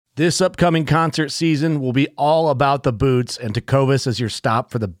This upcoming concert season will be all about the boots, and Tecovas is your stop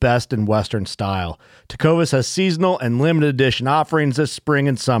for the best in Western style. Tecovas has seasonal and limited edition offerings this spring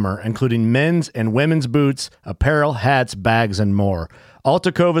and summer, including men's and women's boots, apparel, hats, bags, and more. All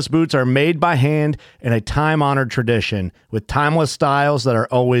Tecovas boots are made by hand in a time-honored tradition with timeless styles that are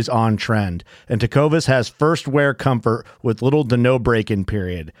always on trend. And Tecovas has first wear comfort with little to no break-in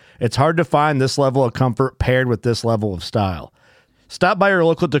period. It's hard to find this level of comfort paired with this level of style. Stop by your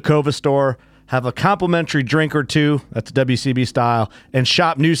local Tecovas store, have a complimentary drink or two, that's WCB style, and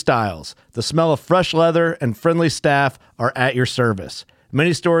shop new styles. The smell of fresh leather and friendly staff are at your service.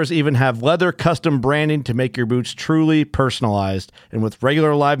 Many stores even have leather custom branding to make your boots truly personalized. And with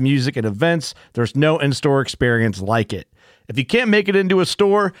regular live music and events, there's no in-store experience like it. If you can't make it into a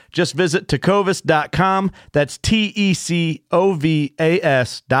store, just visit tecovas.com. That's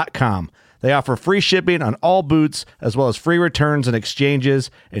TECOVAS.com. They offer free shipping on all boots, as well as free returns and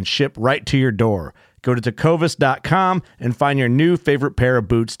exchanges, and ship right to your door. Go to tecovas.com and find your new favorite pair of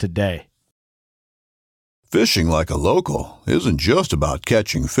boots today. Fishing like a local isn't just about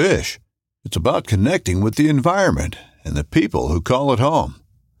catching fish. It's about connecting with the environment and the people who call it home.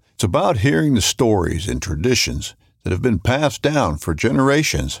 It's about hearing the stories and traditions that have been passed down for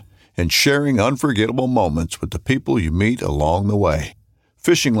generations and sharing unforgettable moments with the people you meet along the way.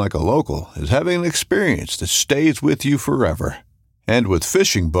 Fishing like a local is having an experience that stays with you forever. And with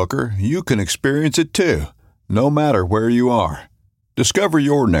Fishing Booker, you can experience it too, no matter where you are. Discover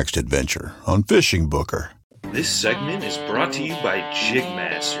your next adventure on Fishing Booker. This segment is brought to you by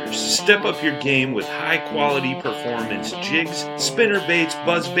Jigmasters. Step up your game with high-quality performance jigs, spinner baits,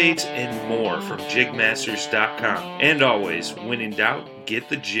 buzz baits, and more from jigmasters.com. And always, when in doubt, get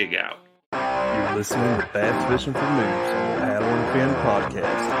the jig out. You're listening to Bass Fishing for Noobs on the Paddle and Fin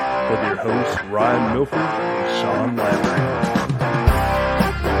podcast with your hosts Ryan Milford and Sean Lavery.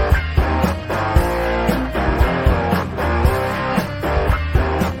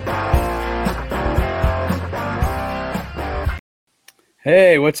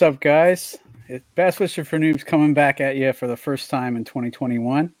 Hey, what's up, guys? Bass Fishing for Noobs coming back at you for the first time in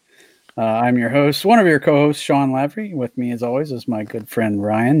 2021. I'm your host, one of your co-hosts, Sean Lavery. With me, as always, is my good friend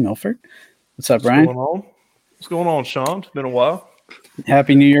Ryan Milford. What's up, Ryan? What's going on, Sean? It's been a while.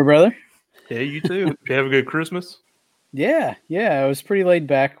 Happy New Year, brother. Yeah, you too. Did you have a good Christmas? Yeah. I was pretty laid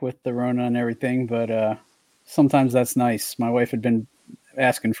back with the Rona and everything, but sometimes that's nice. My wife had been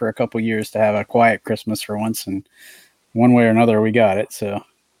asking for a couple years to have a quiet Christmas for once, and one way or another, we got it. So,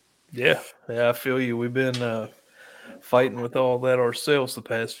 yeah, I feel you. We've been fighting with all that ourselves the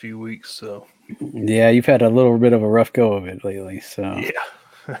past few weeks. So, yeah, you've had a little bit of a rough go of it lately. So, yeah.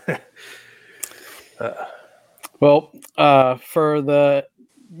 For the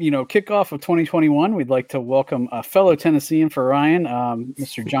kickoff of 2021, we'd like to welcome a fellow Tennessean for Ryan,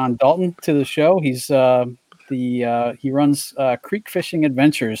 Mr. John Dalton, to the show. He's he runs Creek Fishing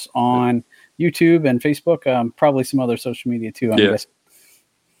Adventures on YouTube and Facebook, probably some other social media too, I guess.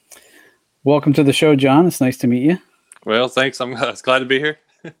 Welcome to the show, John. It's nice to meet you. Well, thanks. I'm glad to be here.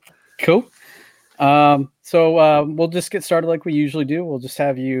 Cool. So we'll just get started like we usually do. We'll just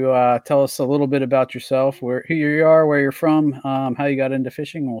have you tell us a little bit about yourself, who you are, where you're from, how you got into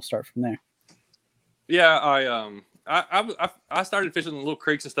fishing, and we'll start from there. Yeah, I started fishing in little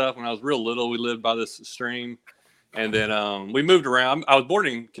creeks and stuff when I was real little. We lived by this stream, and then we moved around. I was born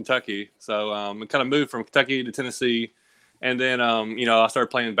in Kentucky, so we kind of moved from Kentucky to Tennessee, and then I started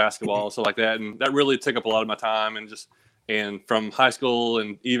playing basketball and stuff like that, and that really took up a lot of my time. And from high school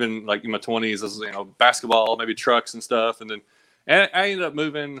and even like in my 20s, this was, basketball, maybe trucks and stuff. And then I ended up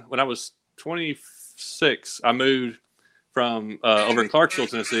moving when I was 26. I moved from over in Clarksville,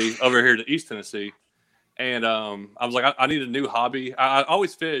 Tennessee, over here to East Tennessee. And I was like, I need a new hobby. I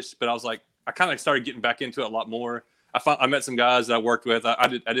always fished, but I was like, I kind of started getting back into it a lot more. I met some guys that I worked with. I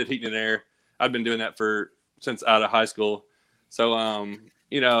did heating and air. I've been doing that since out of high school. So,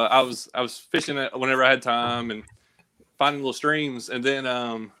 I was fishing it whenever I had time and finding little streams, and then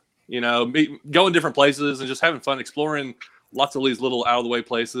going different places and just having fun exploring lots of these little out of the way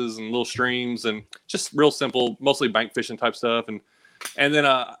places and little streams and just real simple, mostly bank fishing type stuff. And then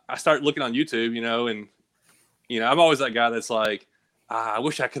I started looking on YouTube, and I'm always that guy that's like, I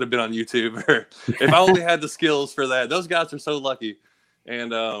wish I could have been on YouTube, or if I only had the skills for that. Those guys are so lucky.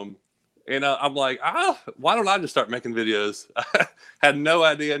 And I'm like, why don't I just start making videos? I had no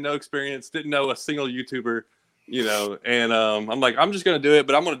idea, no experience, didn't know a single YouTuber. And I'm like, I'm just going to do it,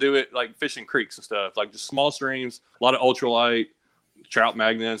 but I'm going to do it like fishing creeks and stuff, like just small streams, a lot of ultralight, trout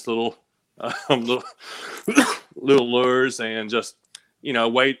magnets, little lures, and just, a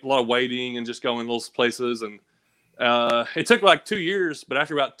lot of wading and just going those places. And It took like 2 years, but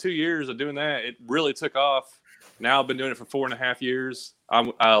after about 2 years of doing that, it really took off. Now I've been doing it for 4.5 years.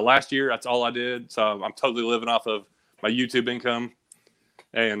 Last year, that's all I did. So I'm totally living off of my YouTube income.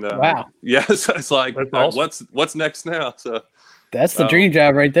 And wow, yeah, so it's like, awesome. what's next now? So that's the dream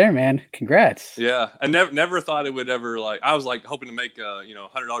job right there, man. Congrats. Yeah, I never thought it would ever I was like hoping to make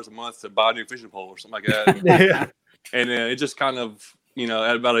 $100 a month to buy a new fishing pole or something like that. Yeah. And it just kind of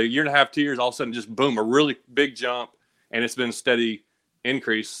at about a year and a half, 2 years, all of a sudden just boom, a really big jump, and it's been a steady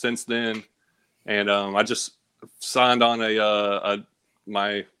increase since then. And I just signed on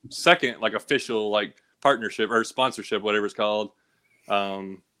my second official partnership or sponsorship, whatever it's called,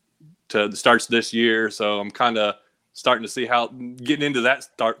 starts this year. So I'm kind of starting to see how getting into that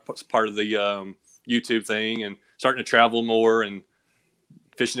part of the YouTube thing and starting to travel more and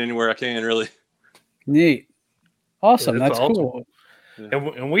fishing anywhere I can, really. Neat. Awesome. Yeah, that's awesome. cool. Yeah.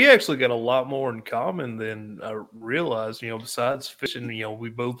 And we actually got a lot more in common than I realized. Besides fishing, we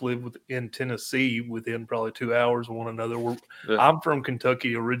both live in Tennessee, within probably 2 hours of one another. I'm from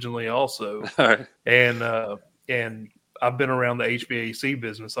Kentucky originally, also, All right. and I've been around the HVAC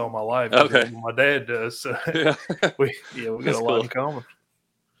business all my life. Okay. My dad does. So Yeah. we got a lot in common.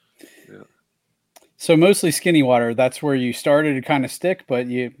 So mostly Skinny Water. That's where you started to kind of stick, but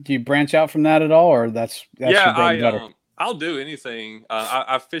do you branch out from that at all, or that's your bread and butter? I'll do anything.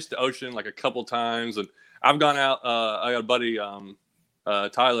 I've fished the ocean a couple times, and I've gone out. I got a buddy,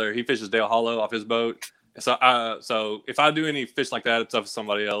 Tyler. He fishes Dale Hollow off his boat. So if I do any fish like that, it's up to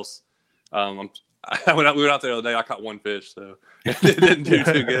somebody else. We went out there the other day. I caught one fish, so it didn't do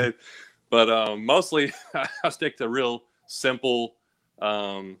too good. But mostly I stick to real simple,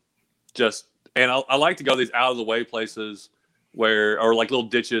 and I like to go these out of the way places or little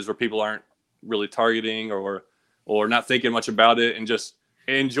ditches where people aren't really targeting or not thinking much about it, and just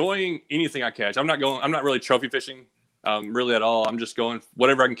enjoying anything I catch. I'm not really trophy fishing, really at all. I'm just going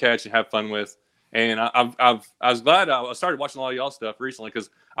whatever I can catch and have fun with. And I was glad I started watching a lot of y'all stuff recently, because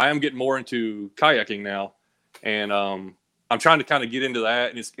I am getting more into kayaking now, and I'm trying to kind of get into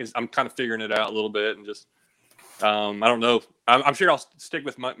that, and I'm kind of figuring it out a little bit, and just I don't know. I'm sure I'll stick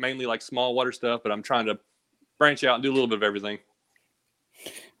with mainly small water stuff, but I'm trying to branch out and do a little bit of everything.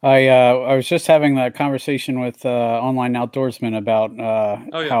 I was just having that conversation with Online Outdoorsman about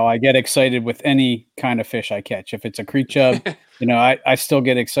how I get excited with any kind of fish I catch. If it's a creek chub, I still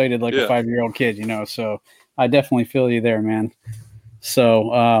get excited like a 5-year-old kid, So I definitely feel you there, man.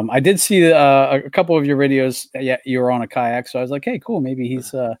 So I did see a couple of your videos. Yeah, you were on a kayak, so I was like, hey, cool. Maybe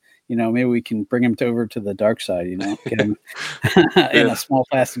he's maybe we can bring him over to the dark side, get him in a small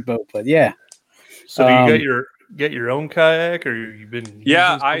plastic boat. But yeah. So you get your own kayak, or you've been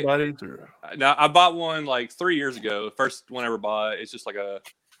using somebody's? Now I bought one 3 years ago. The first one I ever bought. It's just like a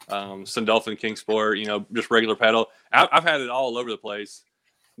Sundolphin King Sport, just regular pedal. I've had it all over the place,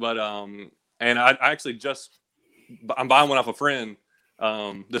 but and I actually I'm buying one off a friend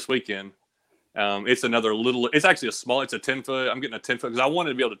this weekend. It's actually it's a 10-foot. I'm getting a 10-foot because I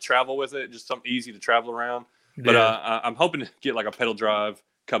wanted to be able to travel with it, just something easy to travel around. But I'm hoping to get a pedal drive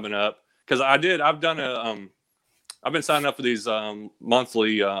coming up, because I've been signing up for these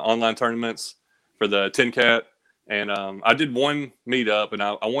monthly online tournaments for the Tin Cat, and I did one meetup, and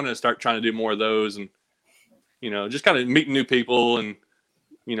I want to start trying to do more of those, and just kind of meeting new people, and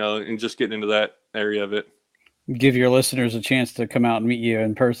and just getting into that area of it. Give your listeners a chance to come out and meet you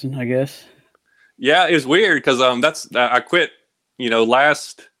in person, I guess. Yeah, it was weird because I quit.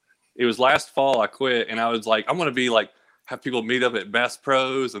 It was last fall I quit, and I was like, I want to be have people meet up at Bass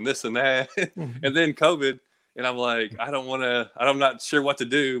Pros and this and that, and then COVID. And I'm like, I'm not sure what to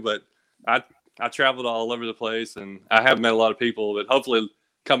do, but I traveled all over the place, and I have met a lot of people, but hopefully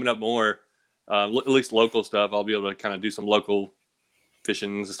coming up more, at least local stuff, I'll be able to kind of do some local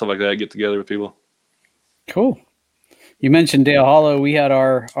fishings and stuff like that, get together with people. Cool. You mentioned Dale Hollow. We had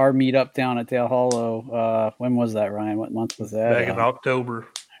our meetup down at Dale Hollow. When was that, Ryan? What month was that? Back in October.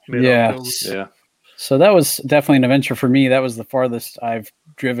 Mid-October. Yeah. So that was definitely an adventure for me. That was the farthest I've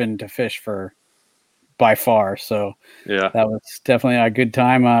driven to fish by far. So yeah, that was definitely a good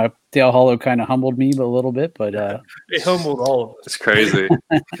time. Dale Hollow kind of humbled me a little bit, but it humbled all of us. It's crazy.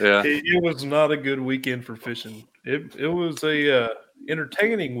 Yeah, it was not a good weekend for fishing. It was a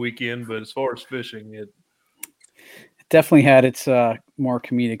entertaining weekend, but as far as fishing, it definitely had its more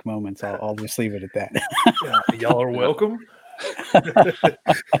comedic moments. I'll just leave it at that. Y'all are welcome.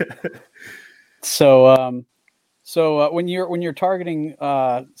 So when you're targeting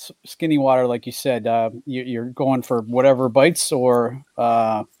Skinny Water, like you said, you're going for whatever bites, or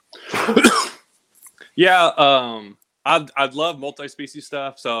yeah, I'd love multi-species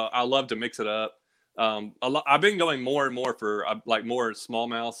stuff, so I love to mix it up. I've been going more and more for like more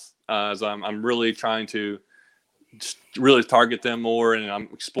smallmouth, as I'm really trying to just really target them more, and I'm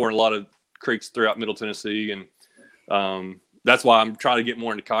exploring a lot of creeks throughout Middle Tennessee, and that's why I'm trying to get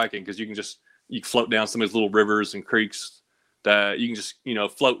more into kayaking, because you can float down some of these little rivers and creeks that you can just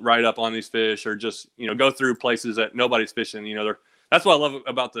float right up on these fish, or just go through places that nobody's fishing. That's what I love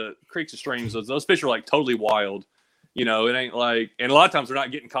about the creeks and streams. Those fish are like totally wild. It ain't like, and a lot of times they're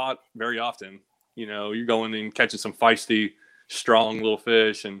not getting caught very often. You're going and catching some feisty, strong little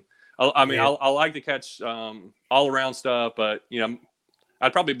fish, and I like to catch all around stuff, but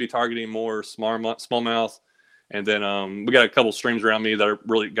I'd probably be targeting more smallmouth, and then we got a couple streams around me that are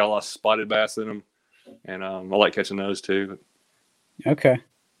really got a lot of spotted bass in them, and I like catching those too. Okay,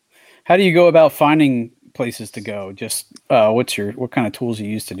 how do you go about finding places to go? Just what kind of tools you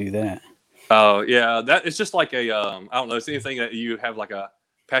use to do that? Oh yeah, that it's just like a I don't know. It's anything that you have like a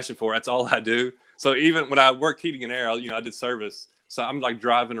passion for. That's all I do. So even when I worked heating and air, I did service. So I'm like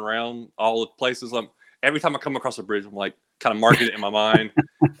driving around all the places. Every time I come across a bridge, I'm like kind of marking it in my mind,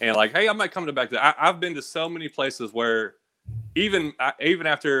 and like, hey, I might come back to. I've been to so many places where even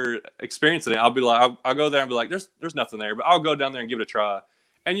after experiencing it, I'll be like, I'll go there and be like, there's nothing there, but I'll go down there and give it a try.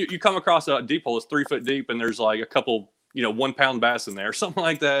 And you come across a deep hole that's 3 foot deep, and there's like a couple 1 pound bass in there, or something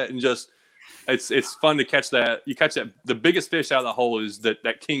like that, and just. It's fun to catch that. You catch that. The biggest fish out of the hole is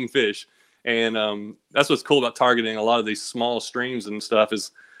that king fish, and that's what's cool about targeting a lot of these small streams and stuff.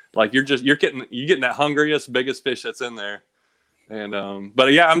 Is like you're getting that hungriest, biggest fish that's in there. And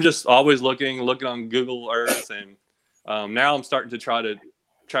but yeah, I'm just always looking on Google Earth, and now I'm starting to try to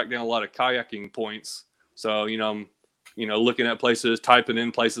track down a lot of kayaking points. So I'm looking at places, typing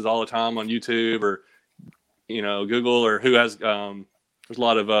in places all the time on YouTube or Google, or who has there's a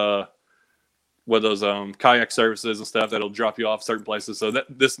lot of with those kayak services and stuff that'll drop you off certain places. So that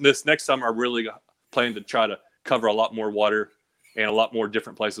this next summer, I really plan to try to cover a lot more water and a lot more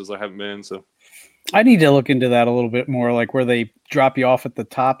different places I haven't been. So I need to look into that a little bit more, like where they drop you off at the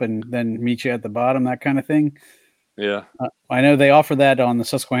top and then meet you at the bottom, that kind of thing. Yeah. I know they offer that on the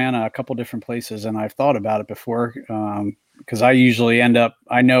Susquehanna, a couple different places, and I've thought about it before, because I usually end up,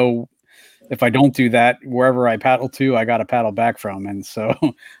 I know if I don't do that, wherever I paddle to, I got to paddle back from. And so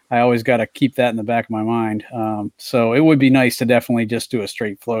I always got to keep that in the back of my mind. So it would be nice to definitely just do a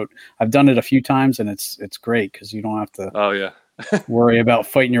straight float. I've done it a few times, and it's great because you don't have to worry about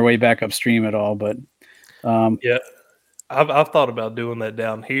fighting your way back upstream at all. But yeah, I've thought about doing that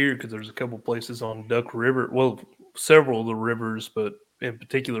down here because there's a couple places on Duck River. Well, several of the rivers, but in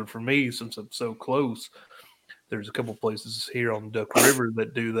particular for me, since I'm so close, there's a couple places here on Duck River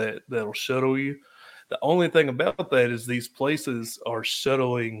that do that, that'll shuttle you. The only thing about that is these places are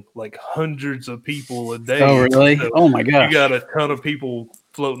shuttling like hundreds of people a day. Oh, really? So oh, my gosh. You got a ton of people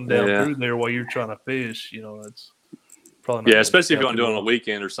floating down through there while you're trying to fish. It's probably not. Yeah, especially if you want to do it on a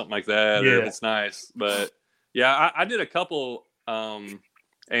weekend or something like that. Yeah. Or it's nice. But, yeah, I did a couple, and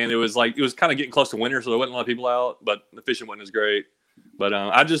it was kind of getting close to winter, so there wasn't a lot of people out, but the fishing wasn't as great. But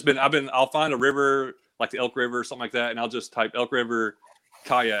I'll find a river like the Elk River or something like that, and I'll just type Elk River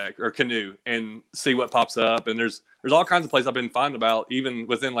kayak or canoe and see what pops up. And there's all kinds of places I've been finding about, even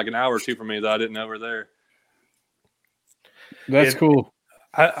within like an hour or two from me, that I didn't know were there. That's cool.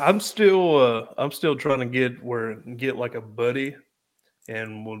 I'm still trying to get like a buddy,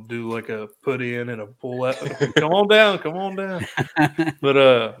 and we'll do like a put in and a pull out. come on down.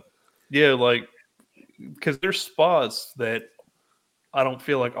 But yeah, like because there's spots that I don't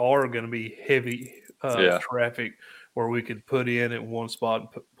feel like are going to be heavy traffic where we could put in at one spot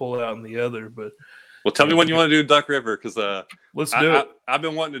and pull out in the other. But well, tell me when you want to do Duck River, because let's do it. I've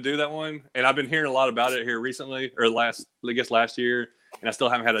been wanting to do that one, and I've been hearing a lot about it here recently, or last year, and I still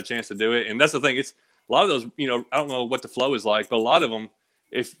haven't had a chance to do it. And that's the thing; it's a lot of those. I don't know what the flow is like, but a lot of them,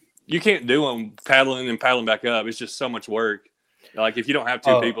 if you can't do them paddling and paddling back up, it's just so much work. Like if you don't have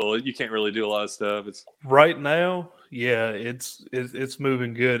two people, you can't really do a lot of stuff. It's right now. Yeah, it's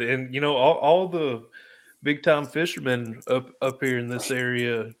moving good, and all the big time fishermen up here in this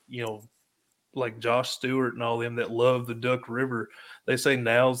area, like Josh Stewart and all them that love the Duck River, they say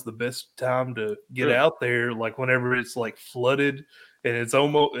now's the best time to get out there. Like whenever it's like flooded and it's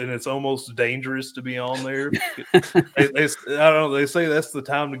almost dangerous to be on there. I don't know. They say that's the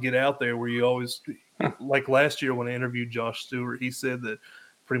time to get out there where you always like last year when I interviewed Josh Stewart, he said that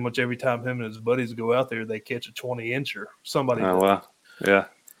pretty much every time him and his buddies go out there, they catch a 20-incher. Somebody. Oh, wow. Yeah.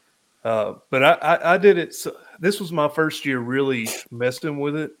 But I did it. So this was my first year really messing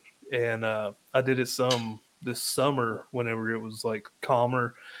with it. And I did it some this summer whenever it was like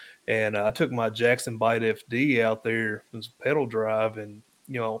calmer. And I took my Jackson Bite FD out there. It was pedal drive. And,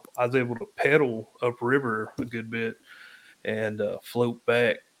 I was able to pedal upriver a good bit and float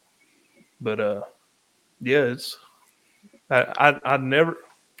back. But it's I never,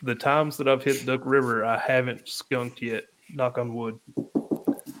 the times that I've hit Duck River, I haven't skunked yet. Knock on wood.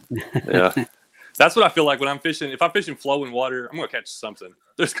 Yeah. That's what I feel like when I'm fishing. If I'm fishing flowing water, I'm going to catch something.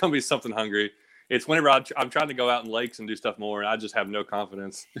 There's going to be something hungry. It's whenever I'm trying to go out in lakes and do stuff more, and I just have no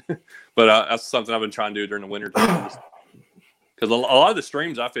confidence. But that's something I've been trying to do during the winter times. Because a lot of the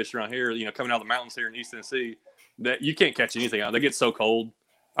streams I fish around here, coming out of the mountains here in East Tennessee, that you can't catch anything out. They get so cold.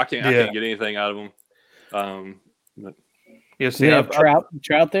 I can't get anything out of them. But do you have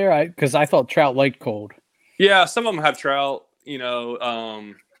trout there? Because I thought trout liked cold. Yeah, some of them have trout.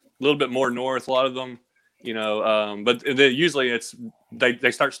 A little bit more north, a lot of them. But usually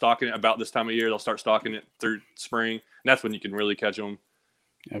they start stocking it about this time of year. They'll start stocking it through spring, and that's when you can really catch them.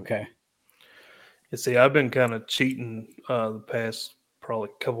 Okay. You see, I've been kind of cheating the past probably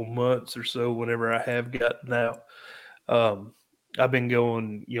couple months or so. Whenever I have gotten out, I've been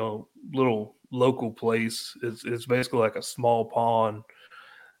going, little local place. It's basically like a small pond,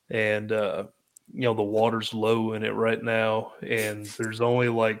 and the water's low in it right now, and there's only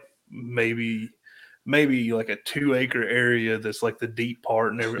like maybe like a 2-acre area that's like the deep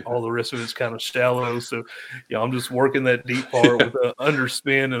part, and all the rest of it's kind of shallow. So, I'm just working that deep part with an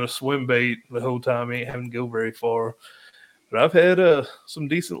underspin and a swim bait the whole time. I ain't having to go very far, but I've had some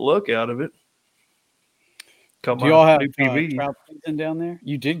decent luck out of it. Do you all have trout season down there?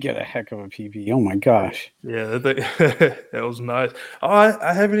 You did get a heck of a PB. Oh my gosh! Yeah, that was nice. Oh,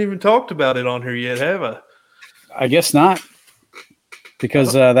 I haven't even talked about it on here yet, have I? I guess not,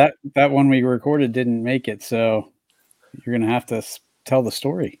 because that one we recorded didn't make it. So you're gonna have to tell the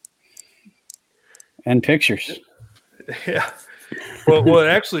story and pictures. Yeah. Well, it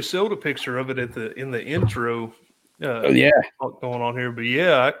actually showed a picture of it in the intro. Going on here, but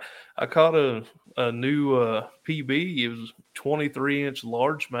yeah, I caught a new PB. It was 23-inch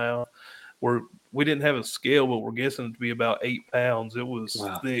largemouth. We didn't have a scale, but we're guessing it to be about 8 pounds. It was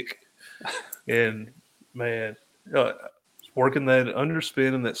thick, and man, working that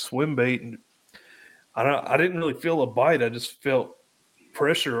underspin and that swim bait, and I didn't really feel a bite. I just felt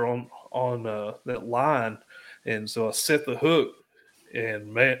pressure on that line, and so I set the hook,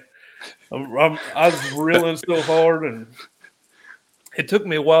 and man, I was reeling so hard, and it took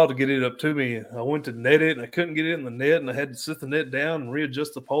me a while to get it up to me. I went to net it, and I couldn't get it in the net, and I had to sit the net down and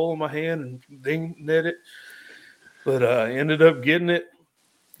readjust the pole in my hand and then net it. But I ended up getting it,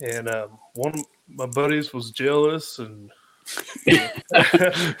 and one of my buddies was jealous, and yeah.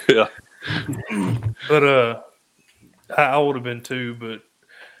 But I would have been too. But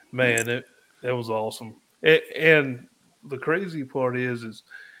man, it was awesome. And the crazy part is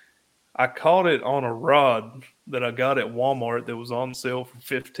I caught it on a rod that I got at Walmart that was on sale for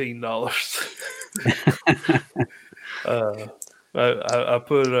 $15. I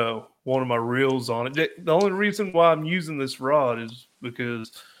put one of my reels on it. The only reason why I'm using this rod is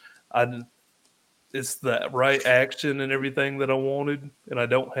because it's the right action and everything that I wanted, and I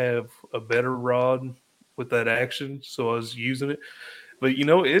don't have a better rod with that action, so I was using it. But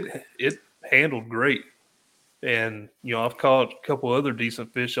it handled great. And, I've caught a couple other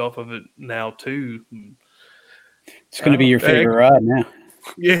decent fish off of it now, too. It's going to be your favorite rod now.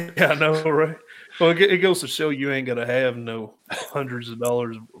 Yeah, I know, right? Well, it goes to show you ain't got to have no hundreds of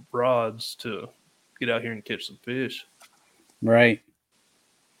dollars of rods to get out here and catch some fish. Right.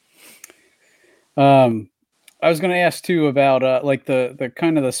 I was going to ask, too, about like the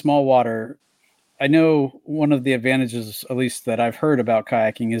kind of the small water. I know one of the advantages, at least that I've heard about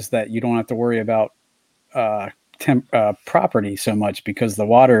kayaking, is that you don't have to worry about property so much because the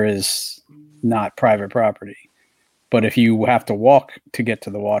water is not private property. But if you have to walk to get to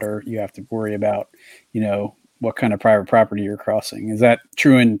the water, you have to worry about, what kind of private property you're crossing. Is that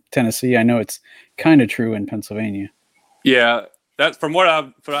true in Tennessee? I know it's kind of true in Pennsylvania. Yeah, that's from what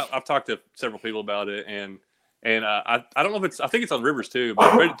I've talked to several people about it, and I don't know if I think it's on rivers too,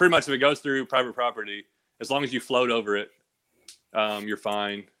 but pretty much if it goes through private property, as long as you float over it, you're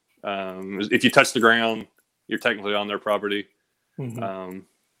fine. If you touch the ground, you're technically on their property. Mm-hmm.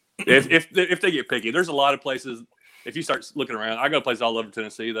 If they get picky, there's a lot of places. If you start looking around, I go to places all over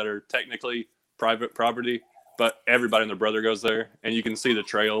Tennessee that are technically private property, but everybody and their brother goes there, and you can see the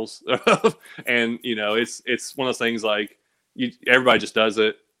trails. And it's one of those things like everybody just does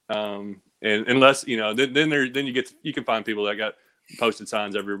it. And unless then you can find people that got posted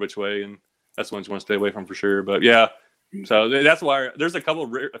signs every which way, and that's ones you want to stay away from for sure. But yeah. So that's why there's a couple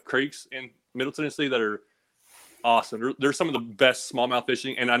of creeks in Middle Tennessee that are awesome. They're some of the best smallmouth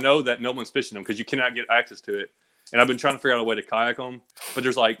fishing, and I know that no one's fishing them because you cannot get access to it. and I've been trying to figure out a way to kayak them. But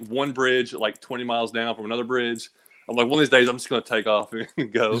there's like one bridge like 20 miles down from another bridge. I'm like, one of these days I'm just going to take off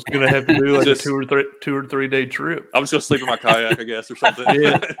and go. Just going to have to do like a 2 or 3 day trip. I'm just going to sleep in my kayak, I guess, or something.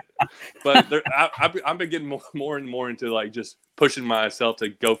 Yeah. But I've been getting more and more into like just pushing myself to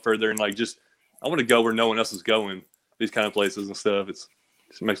go further and like just I want to go where no one else is going. These kind of places and stuff. It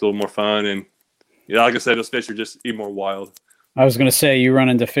makes it a little more fun, and like I said, those fish are just even more wild. I was going to say you run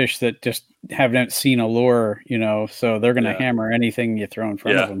into fish that just haven't seen a lure, so they're going to hammer anything you throw in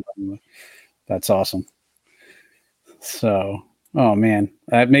front of them. That's awesome. So, oh man,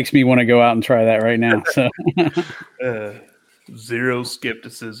 that makes me want to go out and try that right now. So, zero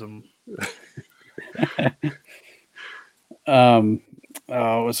skepticism.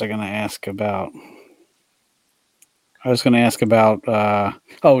 What was I going to ask about? I was going to ask about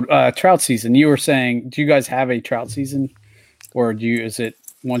trout season. You were saying, do you guys have a trout season, or is it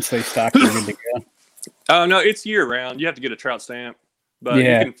once they stock, you're good to go? Oh no, it's year round. You have to get a trout stamp, but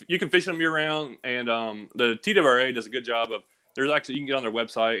you can fish them year round. And the TWRA does a good job of. There's actually you can get on their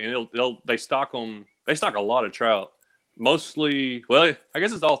website and they stock them. They stock a lot of trout. Mostly, well, I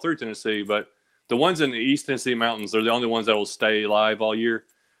guess it's all through Tennessee, but the ones in the East Tennessee mountains are the only ones that will stay live all year.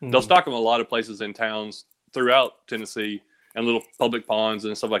 Mm-hmm. They'll stock them a lot of places in towns throughout Tennessee and little public ponds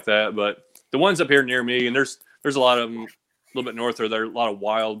and stuff like that. But the ones up here near me, and there's a lot of them a little bit north there are a lot of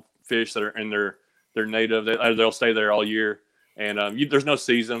wild fish that are in they're native. They'll stay there all year, and there's no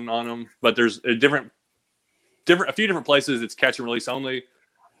season on them. But there's a few different places it's catch and release only,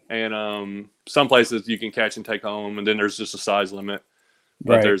 and some places you can catch and take home, and then there's just a size limit.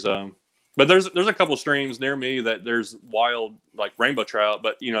 But there's a couple streams near me that there's wild like rainbow trout,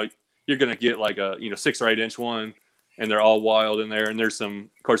 but you're gonna get like a 6 or 8 inch one, and they're all wild in there. And there's some,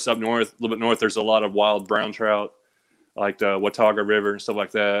 of course, up north, a little bit north, there's a lot of wild brown trout, like the Watauga River and stuff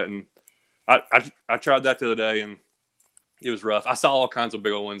like that. And I tried that the other day, and it was rough. I saw all kinds of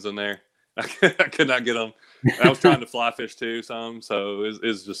big old ones in there. I could not get them. And I was trying to fly fish too, so it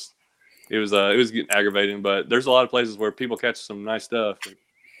was getting aggravating. But there's a lot of places where people catch some nice stuff.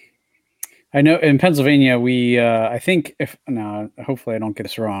 I know in Pennsylvania, we, I think hopefully I don't get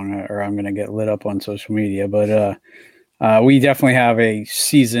this wrong or I'm going to get lit up on social media, but we definitely have a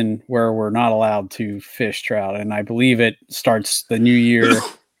season where we're not allowed to fish trout. And I believe it starts the new year.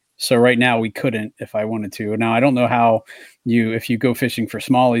 So right now we couldn't if I wanted to. Now, I don't know how if you go fishing for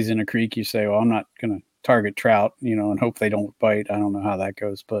smallies in a creek, you say, well, I'm not going to target trout, and hope they don't bite. I don't know how that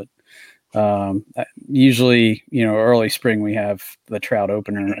goes, but usually, early spring, we have the trout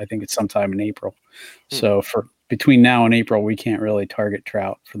opener. I think it's sometime in April. So for between now and April, we can't really target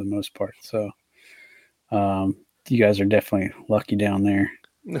trout for the most part. So you guys are definitely lucky down there.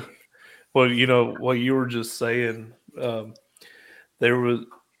 Well, what you were just saying, there was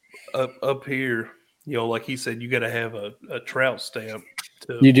up here, like he said, you got to have a trout stamp.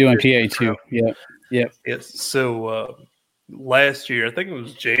 You do in PA too. Yeah. Yep. It's so, last year, I think it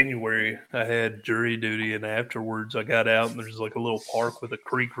was January, I had jury duty, and afterwards I got out, and there's like a little park with a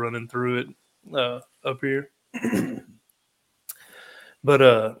creek running through it up here. But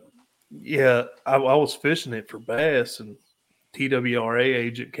I was fishing it for bass, and TWRA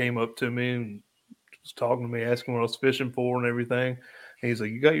agent came up to me and was talking to me, asking what I was fishing for and everything. And he's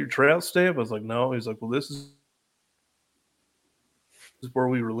like, "You got your trout stamp?" I was like, "No." He's like, "Well, this is where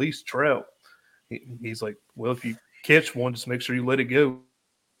we release trout." He's like, "Well, if you catch one, just make sure you let it go."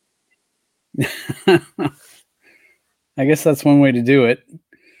 I guess that's one way to do it.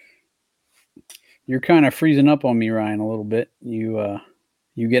 You're kind of freezing up on me, Ryan, a little bit. You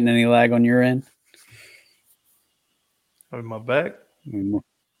getting any lag on your end? On my back?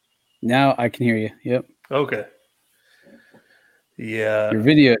 Now I can hear you. Yep. Okay. Yeah. Your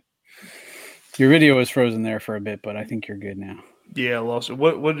video was frozen there for a bit, but I think you're good now. Yeah, I lost it.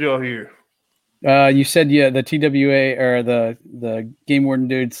 What did y'all hear? You said the TWA or the game warden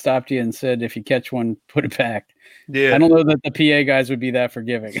dude stopped you and said if you catch one, put it back. Yeah, I don't know that the PA guys would be that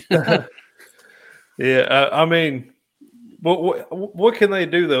forgiving. Yeah, I mean, what can they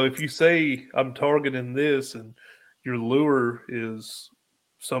do though? If you say I'm targeting this and your lure is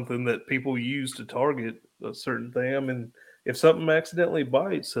something that people use to target a certain thing, I mean, if something accidentally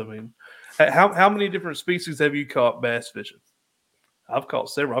bites, I mean, how many different species have you caught bass fishing? I've caught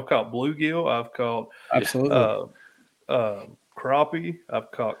several. I've caught bluegill. I've caught absolutely crappie. I've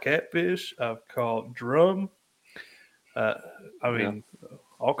caught catfish. I've caught drum. I mean,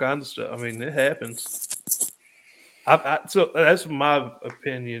 all kinds of stuff. I mean, it happens. So that's my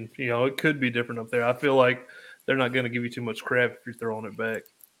opinion. It could be different up there. I feel like they're not going to give you too much crap if you're throwing it back.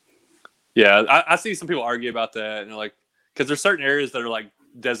 Yeah, I see some people argue about that, and like, because there's certain areas that are like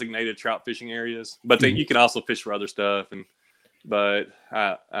designated trout fishing areas, but you can also fish for other stuff. But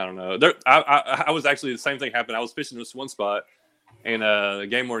I don't know. I was actually, the same thing happened. I was fishing this one spot, and the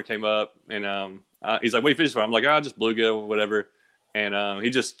game warden came up, and he's like, "What are you fishing for?" I'm like, "Oh, just bluegill or whatever." And he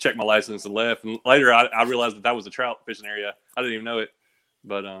just checked my license and left. And later, I realized that was a trout fishing area. I didn't even know it.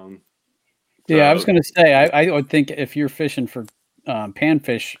 But yeah, I was going to say, I would think if you're fishing for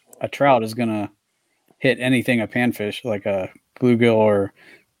panfish, a trout is going to hit anything a panfish, like a bluegill or,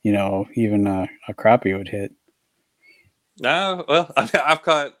 even a crappie would hit. No, well, I've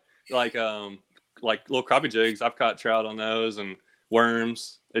caught like little crappie jigs. I've caught trout on those and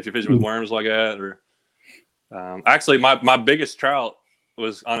worms. If you're fishing with worms like that, or actually, my biggest trout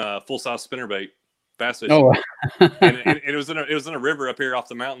was on a full size spinnerbait bass fishing. Oh, and it was in a river up here off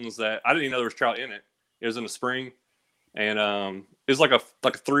the mountains that I didn't even know there was trout in it. It was in a spring, and it was like a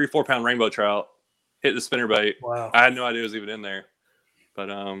 3 or 4 pound rainbow trout hit the spinnerbait. Wow! I had no idea it was even in there, but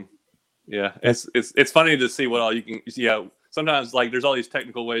yeah, it's funny to see what all you can. Yeah, sometimes like there's all these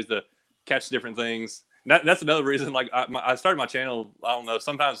technical ways to catch different things. That's another reason. Like I started my channel. I don't know.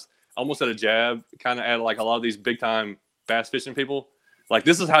 Sometimes almost at a jab, kind of at like a lot of these big time bass fishing people. Like,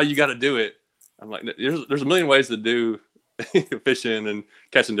 this is how you got to do it. I'm like, there's a million ways to do fishing and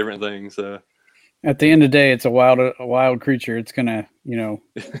catching different things. At the end of the day, it's a wild creature. It's gonna,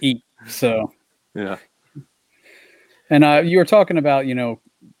 eat. So yeah. And you were talking about,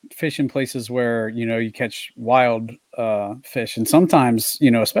 fishing places where you catch wild fish, and sometimes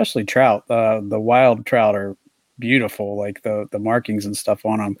especially trout. The wild trout are beautiful, like the markings and stuff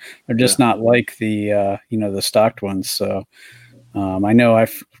on them. They're just not like the the stocked ones. So I know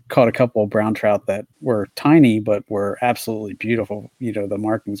I've caught a couple of brown trout that were tiny but were absolutely beautiful. The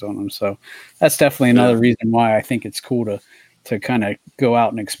markings on them. So that's definitely another reason why I think it's cool to kind of go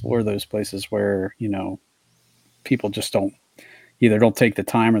out and explore those places where people just don't take the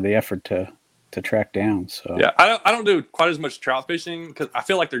time or the effort to track down. So yeah, I don't do quite as much trout fishing because I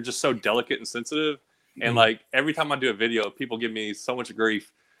feel like they're just so delicate and sensitive. And like every time I do a video, people give me so much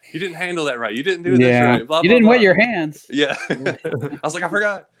grief. You didn't handle that right. You didn't do this right. Blah, you blah, didn't blah. wet your hands. Yeah. I was like, I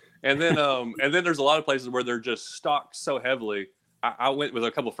forgot. And then there's a lot of places where they're just stocked so heavily. I went with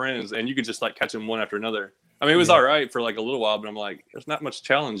a couple friends and you could just like catch them one after another. I mean, it was all right for like a little while, but I'm like, there's not much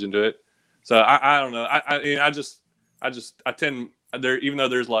challenge into it. So I don't know. I tend there, even though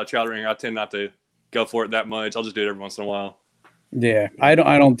there's a lot of trout ring, I tend not to go for it that much. I'll just do it every once in a while. Yeah, I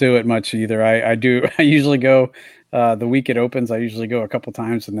don't do it much either. I usually go the week it opens. I usually go a couple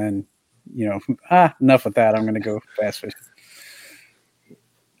times, and then enough with that. I'm going to go bass fishing.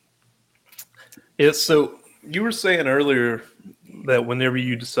 Yeah. So you were saying earlier that whenever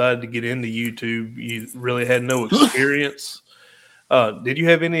you decided to get into YouTube, you really had no experience. Did you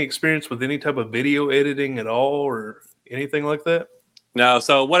have any experience with any type of video editing at all, or anything like that? No.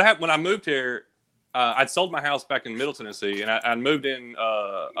 So what happened when I moved here? I'd sold my house back in Middle Tennessee, and I moved in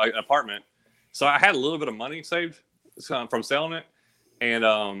an apartment. So I had a little bit of money saved from selling it,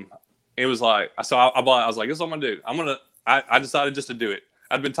 and it was like, so I bought. I was like, this is what I'm gonna do. I decided just to do it.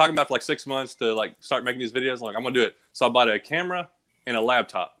 I'd been talking about it for like 6 months to like start making these videos. I'm like, I'm gonna do it. So I bought a camera and a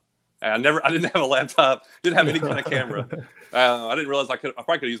laptop. And I didn't have a laptop. Didn't have any kind of camera. I didn't realize I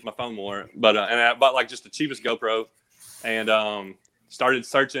probably could use my phone more. But and I bought like just the cheapest GoPro, and started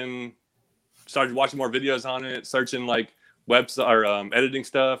watching more videos on it, searching like website or editing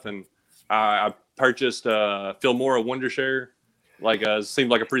stuff, and I purchased Filmora Wondershare. Like seemed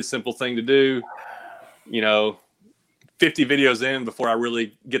like a pretty simple thing to do, 50 videos in before I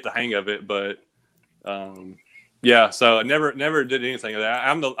really get the hang of it. But yeah, so I never did anything of that.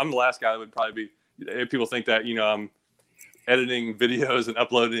 I'm the last guy that would probably be. If people think that I'm editing videos and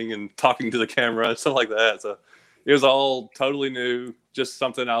uploading and talking to the camera and stuff like that. So it was all totally new. Just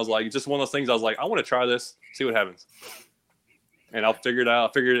something I was like, just one of those things I was like, I want to try this, see what happens. And I'll figure it out.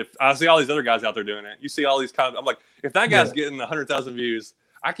 I figured if I see all these other guys out there doing it, you see all these I'm like, if that guy's getting 100,000 views,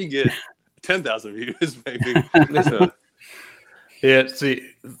 I can get 10,000 views maybe. So, yeah, see,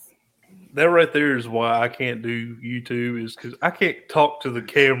 that right there is why I can't do YouTube, is because I can't talk to the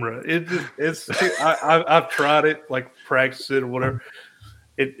camera. I've tried it, like practice it or whatever.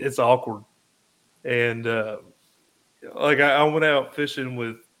 It's awkward. And like I went out fishing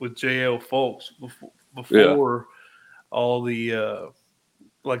with JL Folks before all the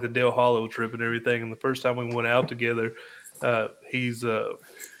like the Dale Hollow trip and everything. And the first time we went out together, he's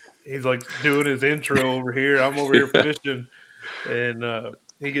like doing his intro over here. I'm over here fishing, and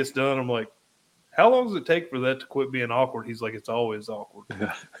he gets done. I'm like, how long does it take for that to quit being awkward? He's like, it's always awkward.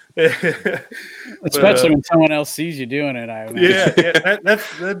 Especially when someone else sees you doing it.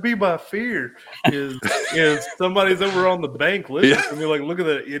 That'd be my fear. Is somebody's over on the bank listening to me, like, look at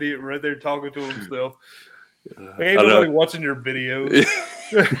that idiot right there talking to himself. Ain't nobody watching your videos.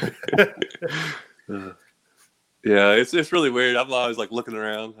 Yeah, it's really weird. I'm always like looking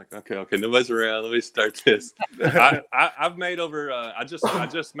around, like, okay, nobody's around. Let me start this. I've made over. I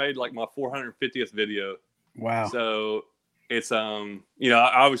just made like my 450th video. Wow. So it's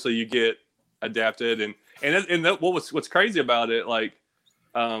obviously you get adapted and what's crazy about it, like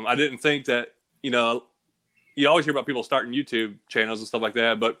I didn't think that you always hear about people starting YouTube channels and stuff like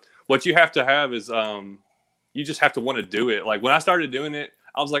that, but what you have to have is you just have to want to do it. Like when I started doing it,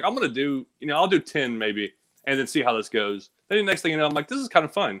 I was like, I'm gonna do I'll do 10 maybe. And then see how this goes. Then the next thing you know, I'm like, this is kind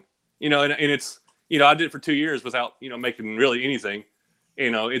of fun, and it's, I did it for 2 years without, making really anything,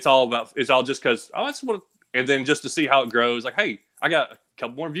 it's all just because, that's what, and then just to see how it grows, like, hey, I got a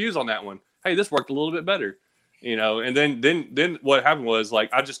couple more views on that one. Hey, this worked a little bit better, and then what happened was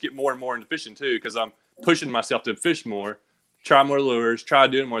like, I just get more and more into fishing too, because I'm pushing myself to fish more, try more lures, try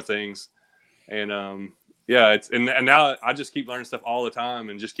doing more things. And, and now I just keep learning stuff all the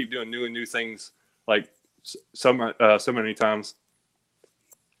time and just keep doing new things. Like, so many times.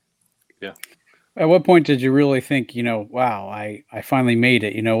 Yeah. At what point did you really think, wow, I finally made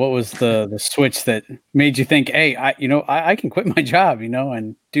it? What was the switch that made you think, hey, I can quit my job,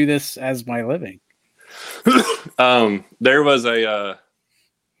 and do this as my living? There was I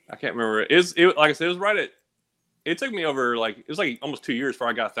can't remember. It like I said, it was right at. It took me over it was like almost 2 years before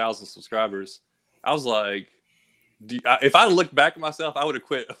I got 1,000 subscribers. I was like, if I looked back at myself, I would have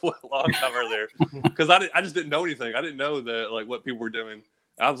quit a long time earlier because I just didn't know anything. I didn't know that like what people were doing.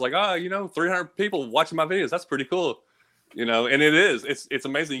 I was like, 300 people watching my videos. That's pretty cool, and it is. It's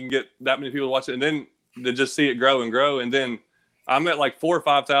amazing you can get that many people to watch it, and then to just see it grow and grow. And then I'm at like 4,000 or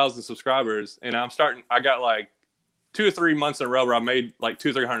 5,000 subscribers, and I got like 2 or 3 months in a row where I made like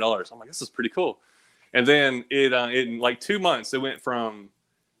 $200-300. I'm like, this is pretty cool. And then in like 2 months, it went from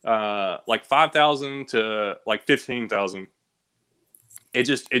like 5,000 to like 15,000. It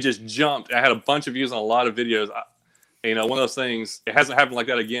just jumped. I had a bunch of views on a lot of videos. One of those things. It hasn't happened like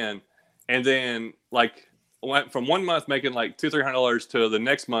that again. And then like went from 1 month making like $200-300 to the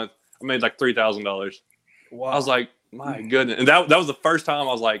next month I made like $3,000. Wow. I was like, my goodness. And that was the first time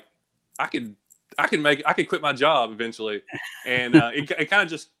I was like, I could quit my job eventually. And it kind of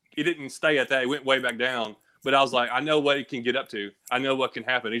just, it didn't stay at that. It went way back down. But I was like, I know what it can get up to. I know what can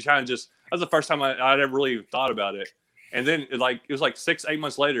happen. That was the first time I'd ever really thought about it. And then it was like 6-8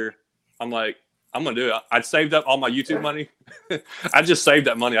 months later, I'm like, I'm going to do it. I'd saved up all my YouTube money. I just saved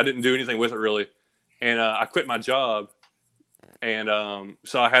that money. I didn't do anything with it really. And I quit my job. And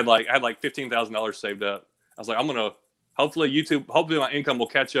so I had like $15,000 saved up. I was like, I'm going to, hopefully my income will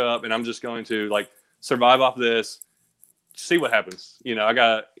catch up. And I'm just going to like survive off this, see what happens. I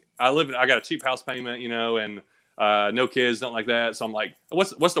got a cheap house payment, and no kids, nothing like that. So I'm like,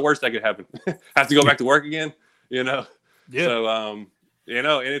 what's the worst that could happen? Have to go back to work again, Yeah. So, and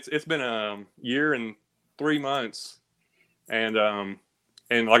it's been a year and 3 months, and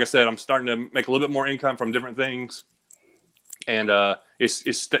like I said, I'm starting to make a little bit more income from different things, and the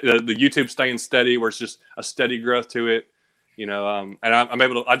YouTube staying steady, where it's just a steady growth to it, and I'm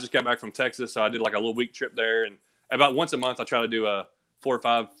able to. I just got back from Texas, so I did like a little week trip there, and about once a month I try to do a 4 or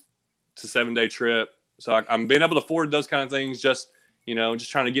 5 to 7 day trip. So I'm being able to afford those kind of things, just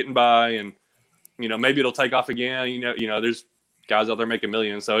trying to get by, and maybe it'll take off again. There's guys out there making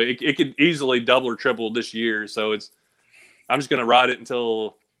millions, so it could easily double or triple this year. So I'm just gonna ride it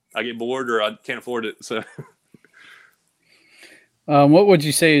until I get bored or I can't afford it. So what would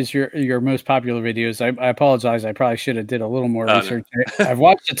you say is your most popular videos? I apologize. I probably should have did a little more research. No. I've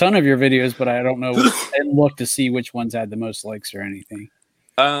watched a ton of your videos, but I don't know and look to see which ones had the most likes or anything.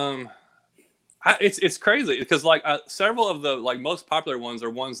 It's crazy because like several of the like most popular ones are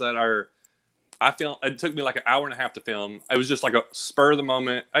ones that are. I feel it took me like an hour and a half to film. It was just like a spur of the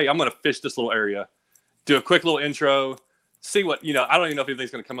moment. Hey, I'm gonna fish this little area, do a quick little intro, see what I don't even know if anything's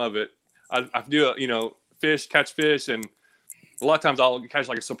gonna come of it. I do catch fish, and a lot of times I'll catch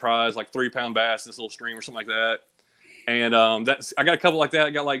like a surprise, like 3-pound bass in this little stream or something like that. And I got a couple like that. I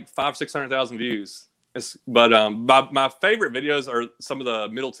got like 500,000-600,000 views. But my favorite videos are some of the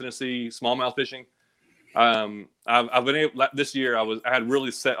Middle Tennessee smallmouth fishing. I've been able this year. I had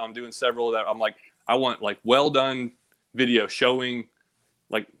really set on doing several that. I'm like, I want like well done video showing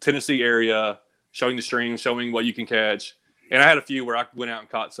like Tennessee area, showing the stream, showing what you can catch. And I had a few where I went out and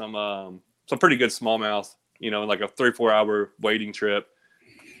caught some pretty good smallmouth, in like a 3-4 hour wading trip.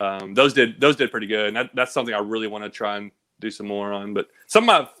 those did pretty good. And that's something I really want to try and do some more on. But some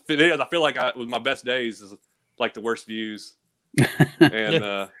of my videos, I feel like with my best days is like the worst views. And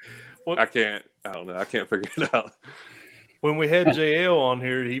I don't know. I can't figure it out. When we had JL on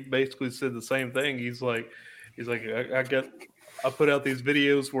here, he basically said the same thing. He's like, I put out these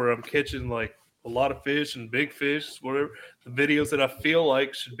videos where I'm catching like a lot of fish and big fish, whatever. The videos that I feel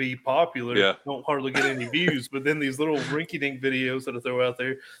like should be popular don't hardly get any views. But then these little rinky-dink videos that I throw out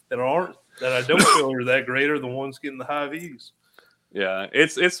there that I don't feel are that great are the ones getting the high views. Yeah,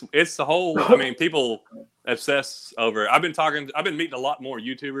 it's the whole. I mean, people obsess over. I've been meeting a lot more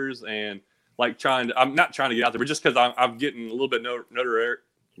YouTubers and like I'm not trying to get out there, but just because I'm getting a little bit notoriety,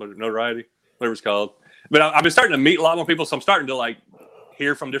 whatever it's called. But I've been starting to meet a lot more people, so I'm starting to like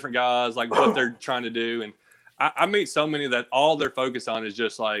hear from different guys like what they're trying to do, and I meet so many that all they're focused on is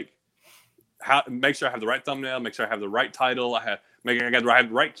just like how make sure I have the right thumbnail, make sure I have the right title, I have the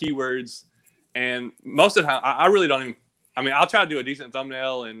right keywords, and most of the time I really don't even. I mean, I'll try to do a decent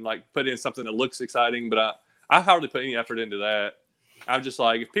thumbnail and like put in something that looks exciting, but I hardly put any effort into that. I'm just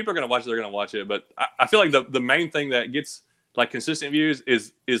like, if people are going to watch it, they're going to watch it. But I feel like the main thing that gets like consistent views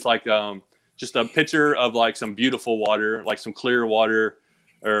is like just a picture of like some beautiful water, like some clear water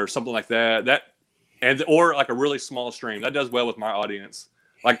or something like that. Or like a really small stream. That does well with my audience.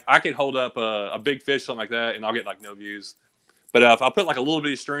 Like I could hold up a big fish, something like that, and I'll get like no views. But if I put like a little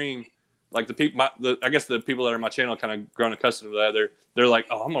bitty stream, like I guess the people that are on my channel kind of grown accustomed to that. They're like,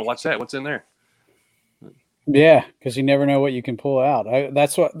 oh, I'm gonna watch that. What's in there? Yeah, because you never know what you can pull out.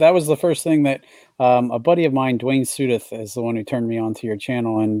 That was the first thing that a buddy of mine, Dwayne Sudeth, is the one who turned me on to your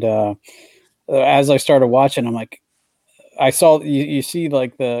channel. And as I started watching, I'm like, I saw you see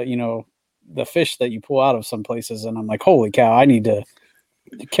like the fish that you pull out of some places, and I'm like, holy cow, I need to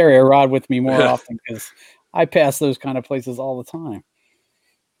carry a rod with me more often because I pass those kind of places all the time.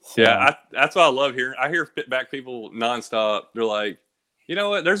 So. Yeah, that's what I love hearing. I hear back people nonstop. They're like, you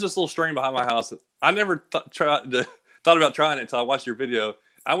know what? There's this little stream behind my house. I never thought about trying it until I watched your video.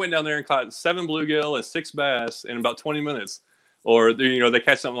 I went down there and caught 7 bluegill and 6 bass in about 20 minutes. Or they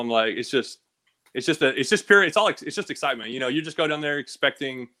catch something. I'm like, it's just pure. It's just excitement. You just go down there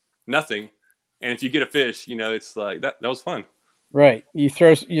expecting nothing, and if you get a fish, it's like that was fun. Right. You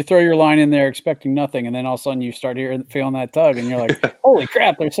throw your line in there expecting nothing, and then all of a sudden you start feeling that tug, and you're like, holy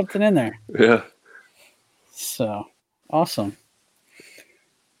crap, there's something in there. Yeah. So awesome.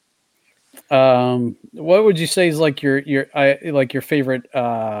 What would you say is like your favorite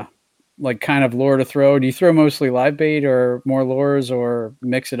like kind of lure to throw? Do you throw mostly live bait or more lures or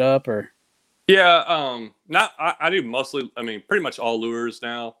mix it up or? Yeah, I do mostly. I mean, pretty much all lures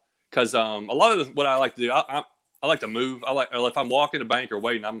now because a lot of what I like to do, I like to move. Or if I'm walking a bank or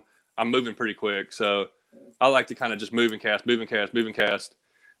waiting, I'm moving pretty quick. So I like to kind of just move and cast.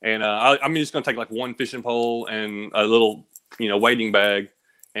 And I'm just going to take like one fishing pole and a little, wading bag.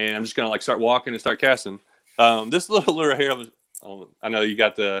 And I'm just going to like start walking and start casting. This little lure here, I know you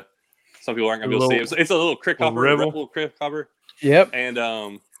got some people aren't going to be able to see it. It's a little crick hopper. Yep.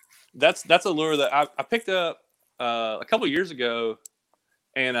 And that's a lure that I picked up a couple of years ago.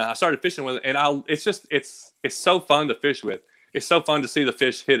 And I started fishing with it, and it's so fun to fish with. It's so fun to see the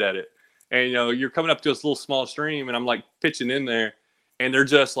fish hit at it. And you're coming up to this little small stream, and I'm like pitching in there, and they're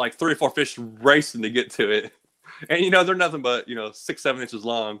just like 3 or 4 fish racing to get to it. And they're nothing but 6-7 inches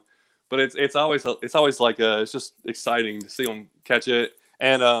long, but it's always like it's just exciting to see them catch it.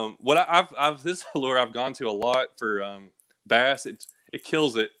 And this lure I've gone to a lot for bass. It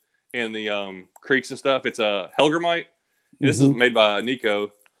kills it in the creeks and stuff. It's a Helgermite. This is made by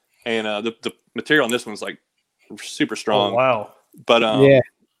Nico, and the material on this one's like super strong. Oh, wow! But yeah,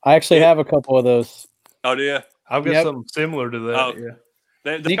 I actually have a couple of those. Oh, do you? I've got something similar to that. Oh,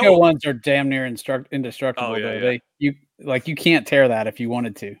 yeah, the Nico ones are damn near indestructible. Oh, yeah, yeah. You can't tear that if you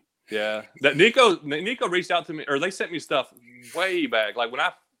wanted to. Yeah, that Nico reached out to me, or they sent me stuff way back. Like when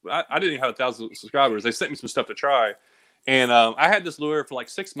I didn't even have 1,000 subscribers, they sent me some stuff to try, and I had this lure for like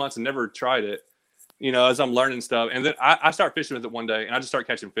 6 months and never tried it. As I'm learning stuff, and then I start fishing with it one day, and I just start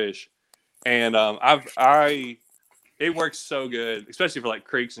catching fish, and it works so good, especially for like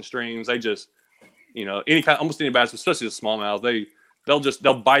creeks and streams. They just, almost any bass, especially the smallmouth,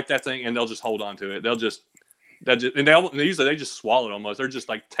 they'll bite that thing and they'll just hold on to it. They usually just swallow it almost. They're just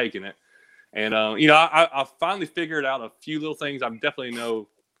like taking it, and I finally figured out a few little things. I'm definitely no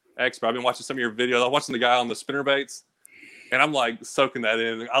expert. I've been watching some of your videos. I'm watching the guy on the spinner baits. And I'm like soaking that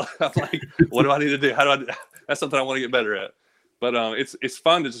in. I'm like, what do I need to do? How do I do? That's something I want to get better at. But it's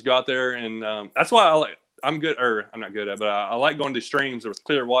fun to just go out there, and that's why I'm not good at, but I like going to streams with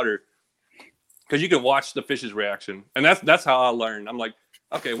clear water because you can watch the fish's reaction, and that's how I learn. I'm like,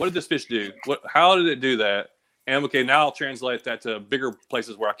 okay, what did this fish do? How did it do that? And okay, now I'll translate that to bigger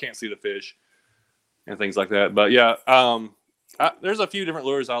places where I can't see the fish and things like that. But yeah, there's a few different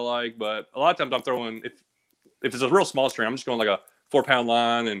lures I like, but a lot of times I'm throwing, if it's a real small stream, I'm just going like a 4-pound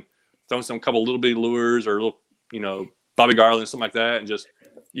line and throwing some couple little bitty lures or little, Bobby Garland, something like that, and just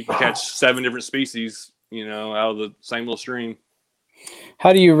you can catch 7 different species, out of the same little stream.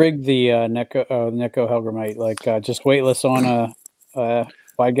 How do you rig the Neko Hellgrammite? Like just weightless on a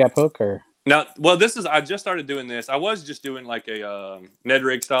wide gap hook, or? Now, well, I just started doing this. I was just doing like a Ned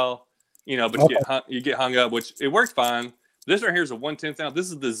rig style, but okay. you get hung up, which it works fine. This right here is a 1/10 ounce. This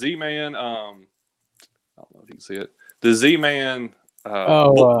is the Z-Man. I don't know if you can see it. The Z-Man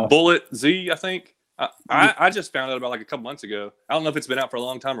Bullet Z, I think. I just found out about like a couple months ago. I don't know if it's been out for a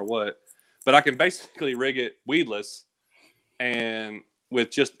long time or what, but I can basically rig it weedless and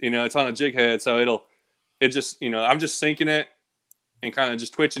with just, it's on a jig head. So I'm just sinking it and kind of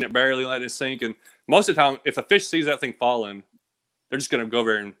just twitching it, barely letting it sink. And most of the time, if a fish sees that thing falling, they're just going to go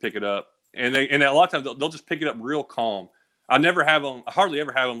over and pick it up. And a lot of times they'll just pick it up real calm. I hardly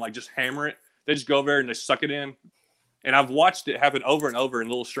ever have them like just hammer it. They just go over and they suck it in. And I've watched it happen over and over in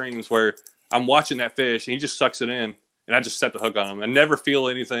little streams where I'm watching that fish and he just sucks it in and I just set the hook on him. I never feel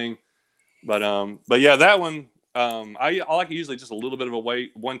anything. But yeah, that one, I like usually just a little bit of a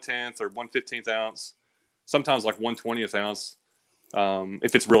weight, 1/10 or 1/15 ounce, sometimes like 1/20 ounce,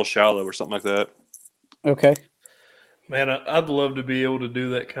 if it's real shallow or something like that. Okay. Man, I'd love to be able to do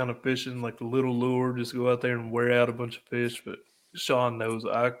that kind of fishing, like the little lure, just go out there and wear out a bunch of fish. But Sean knows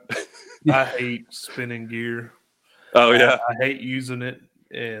I hate spinning gear. Oh yeah, I hate using it,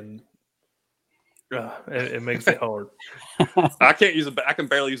 and it makes it hard. I can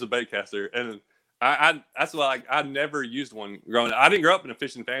barely use a bait caster, and that's why I never used one growing up. I didn't grow up in a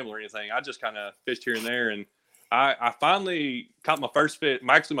fishing family or anything. I just kind of fished here and there, and I finally caught my first fish.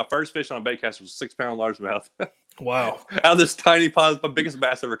 Actually, my first fish on a bait caster was a 6-pound largemouth. Wow! Out of this tiny pond, my biggest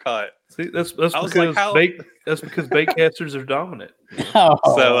bass ever caught. See, that's because bait casters are dominant. Oh,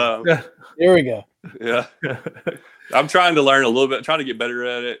 so here we go. Yeah, I'm trying to learn a little bit, trying to get better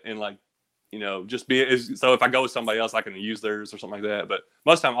at it, and just so if I go with somebody else, I can use theirs or something like that. But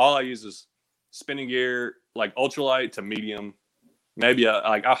most of the time, all I use is spinning gear, like ultralight to medium. Maybe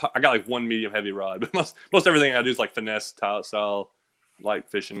I got like one medium heavy rod, but most everything I do is like finesse style light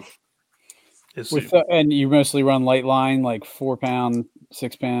fishing. And you mostly run light line, like 4-pound,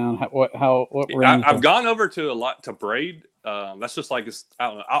 6-pound. What range? I've gone over to braid. That's just like I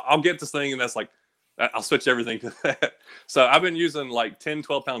don't know. I'll get this thing, and that's like I'll switch everything to that. So I've been using like 10,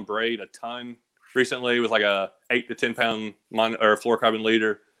 12-pound braid a ton recently with like a 8 to 10-pound or fluorocarbon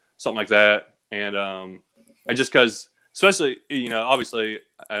leader, something like that. And just because, especially obviously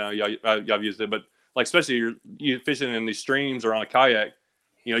I know y'all have used it, but like especially you're fishing in these streams or on a kayak.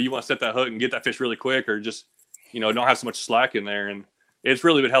 You want to set that hook and get that fish really quick, or just, don't have so much slack in there. And it's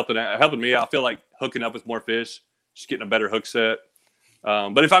really been helping me. I feel like hooking up with more fish, just getting a better hook set.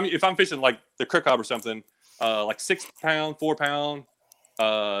 But if I'm fishing like the Crook Hub or something, like 6-pound, 4-pound,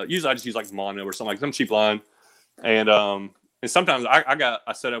 usually I just use like mono or something, like some cheap line. And sometimes I got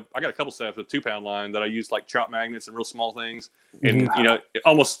a couple setups with 2-pound line that I use like trout magnets and real small things, and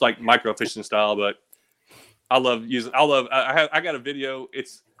almost like micro fishing style. But I got a video.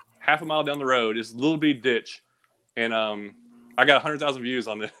 It's half a mile down the road. It's a little bitty ditch. And I got 100,000 views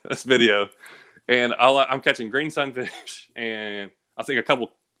on this video. And I'm catching green sunfish and I think a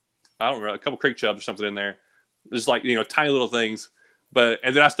couple creek chubs or something in there. Just like, tiny little things.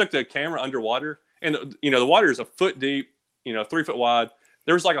 And then I stuck the camera underwater. And, the water is a foot deep, 3 foot wide.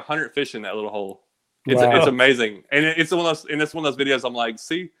 There was like 100 fish in that little hole. It's amazing. And it's one of those videos I'm like,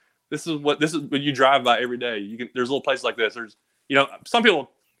 see, This is what you drive by every day. There's little places like this. There's, some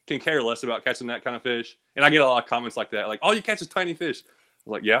people can care less about catching that kind of fish, and I get a lot of comments like that, like, "All you catch is tiny fish."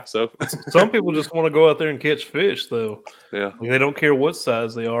 I'm like, yeah. So some people just want to go out there and catch fish, though. Yeah, they don't care what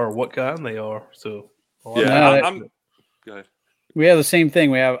size they are or what kind they are. So go ahead. We have the same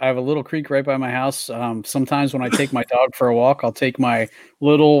thing. I have a little creek right by my house. Sometimes when I take my dog for a walk, I'll take my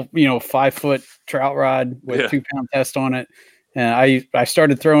little 5-foot trout rod with 2-pound test on it. And I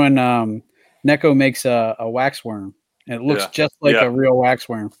started throwing Neko makes a wax worm, and it looks just like a real wax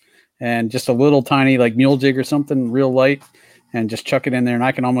worm, and just a little tiny like mule jig or something real light, and just chuck it in there, and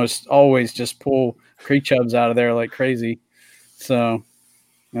I can almost always just pull creek chubs out of there like crazy. So,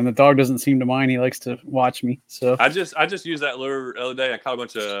 and the dog doesn't seem to mind. He likes to watch me. So I just used that lure the other day. I caught a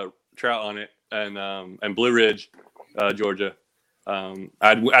bunch of trout on it, and Blue Ridge, Georgia.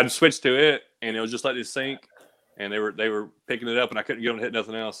 I'd switched to it, and it was just letting it sink. And they were picking it up, and I couldn't get them to hit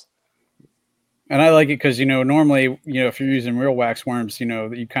nothing else. And I like it because, normally, if you're using real wax worms,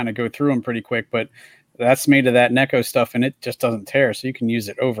 you kind of go through them pretty quick, but that's made of that Neko stuff and it just doesn't tear. So you can use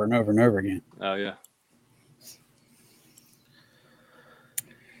it over and over and over again. Oh, yeah.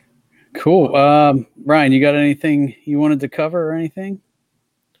 Cool. Ryan, you got anything you wanted to cover or anything?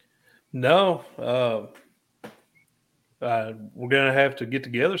 No. We're going to have to get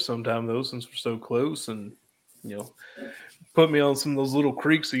together sometime, though, since we're so close and, put me on some of those little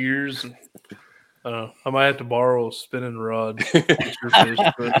creeks of yours. I might have to borrow a spinning rod.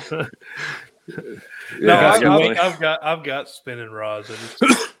 I've got spinning rods.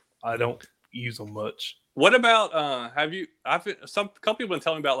 I don't use them much. What about couple people been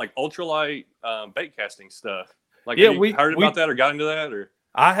telling me about like ultralight bait casting stuff. Like, have you heard about that or got into that? Or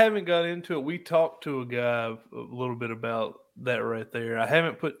I haven't got into it. We talked to a guy a little bit about that right there. I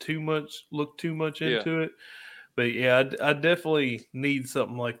haven't looked too much into it, but yeah, I definitely need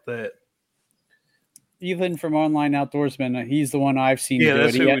something like that. Ethan from Online Outdoorsman, he's the one I've seen. Yeah,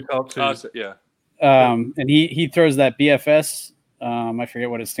 that's who we talked to. Yeah. And he throws that BFS. I forget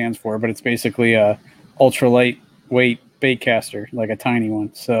what it stands for, but it's basically a ultra lightweight bait caster, like a tiny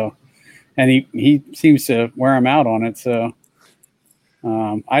one. So, and he seems to wear him out on it. So,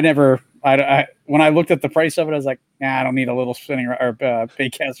 when I looked at the price of it, I was like, I don't need a little spinning or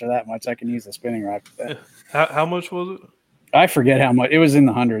bait caster that much. I can use a spinning rod for that. How much was it? I forget how much. It was in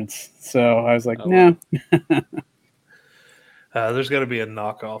the hundreds. So I was like, no. There's got to be a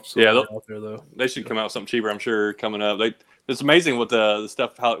knockoff out there, though. They should come out with something cheaper, I'm sure, coming up. It's amazing what the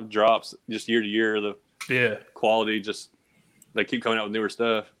stuff, how it drops just year to year. The quality, they keep coming out with newer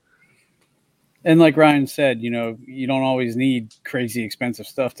stuff. And like Ryan said, you don't always need crazy expensive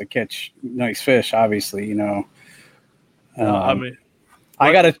stuff to catch nice fish, obviously,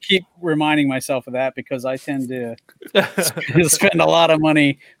 I got to keep reminding myself of that because I tend to spend a lot of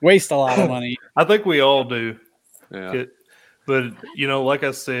money, waste a lot of money. I think we all do. Yeah. But, like I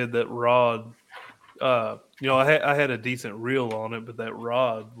said, that rod, I had a decent reel on it, but that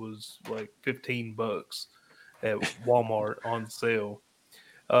rod was like $15 at Walmart on sale.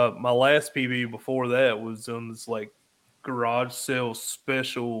 My last PB before that was on this like garage sale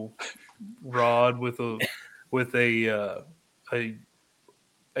special rod with a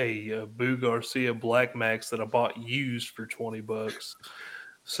Boo Garcia Black Max that I bought used for $20.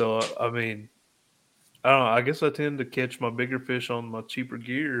 So I mean, I don't know. I guess I tend to catch my bigger fish on my cheaper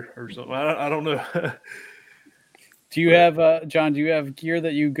gear or something. I don't know. Do you have John? Do you have gear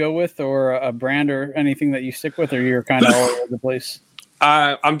that you go with, or a brand, or anything that you stick with, or you're kind of all over the place?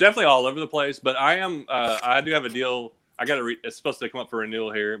 I'm definitely all over the place, but I am. I do have a deal. I got to. It's supposed to come up for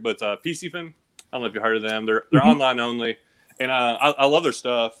renewal here, but PCFin. I don't know if you heard of them. They're online only, and I love their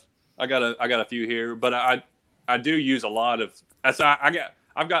stuff. I got a few here, but I do use a lot of.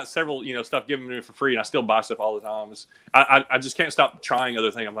 I've got several stuff given to me for free, and I still buy stuff all the time. I just can't stop trying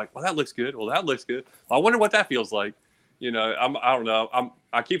other things. I'm like, well, that looks good. Well, that looks good. Well, I wonder what that feels like. I don't know.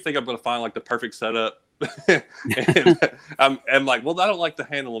 I keep thinking I'm going to find like the perfect setup. And I'm like, well, I don't like the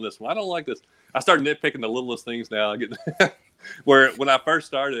handle on this one. I don't like this. I start nitpicking the littlest things now. Where when I first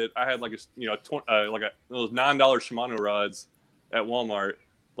started, I had like those $9 Shimano rods at Walmart,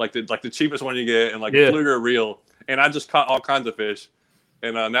 like the cheapest one you get, and like a Fluger reel, and I just caught all kinds of fish.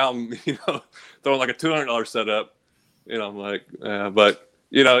 And now I'm throwing like a $200 setup. I'm like, but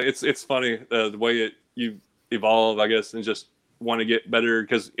it's funny the way you evolve, I guess, and just want to get better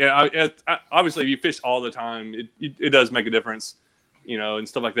because obviously if you fish all the time, it does make a difference, and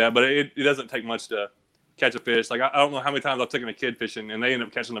stuff like that. But it doesn't take much to catch a fish. Like I don't know how many times I've taken a kid fishing and they end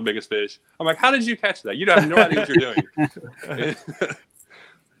up catching the biggest fish. I'm like, how did you catch that? You have no idea what you're doing.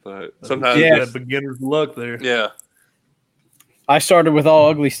 But sometimes beginner's luck there. Yeah. I started with all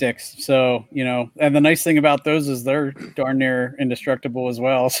ugly sticks, so and the nice thing about those is they're darn near indestructible as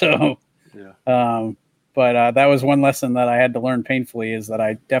well. So, but that was one lesson that I had to learn painfully is that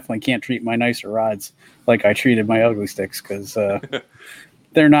I definitely can't treat my nicer rods like I treated my ugly sticks because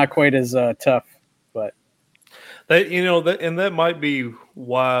they're not quite as tough. But and that might be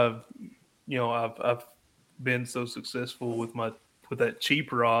why I've been so successful with that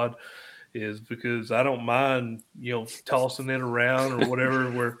cheap rod. Is because I don't mind, tossing it around or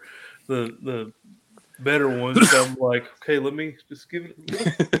whatever. Where the better ones, I'm like, okay, let me just give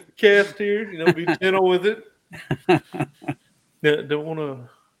it a cast here. Be gentle with it. Don't want to.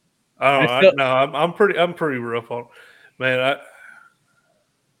 I don't know. I'm pretty rough on. Man,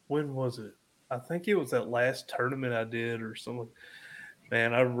 when was it? I think it was that last tournament I did or something.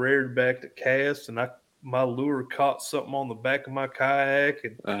 Man, I reared back to cast and my lure caught something on the back of my kayak,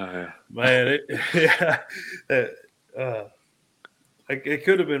 and man, it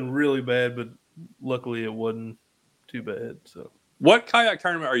could have been really bad. But luckily it wasn't too bad. So, what kayak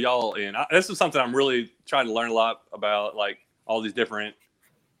tournament are y'all in? This is something I'm really trying to learn a lot about, like all these different.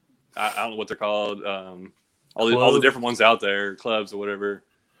 I don't know what they're called. All the different ones out there, clubs or whatever.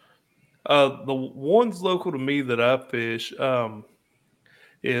 The ones local to me that I fish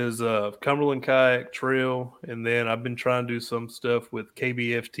is Cumberland Kayak Trail, and then I've been trying to do some stuff with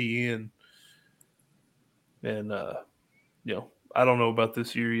KBFTN. And I don't know about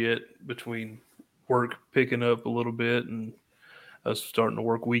this year yet. Between work picking up a little bit and us starting to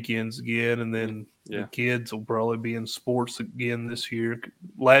work weekends again, and then the kids will probably be in sports again this year.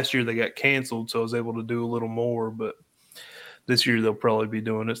 Last year they got canceled, so I was able to do a little more, but this year they'll probably be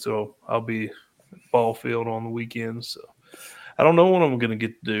doing it, so I'll be at ball field on the weekends. So I don't know what I'm going to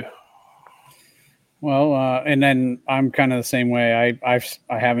get to do. Well, and then I'm kind of the same way. I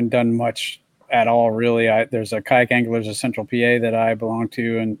haven't done much at all, really. There's a Kayak Anglers of Central PA that I belong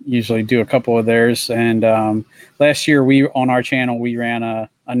to and usually do a couple of theirs. And last year on our channel, we ran a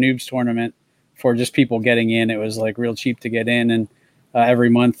noobs tournament for just people getting in. It was like real cheap to get in. And every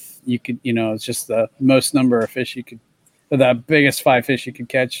month you could, it's just the most number of fish you could, the biggest 5 fish you could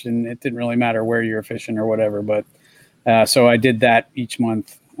catch. And it didn't really matter where you were fishing or whatever. But so I did that each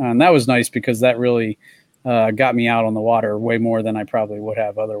month. And that was nice because that really got me out on the water way more than I probably would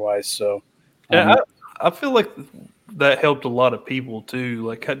have otherwise. So, yeah, I feel like that helped a lot of people too.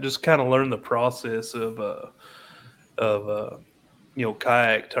 Like just kind of learn the process of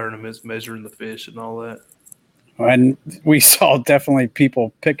kayak tournaments, measuring the fish and all that. And we saw definitely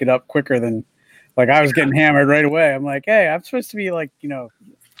people pick it up quicker than, like, I was getting hammered right away. I'm like, hey, I'm supposed to be like,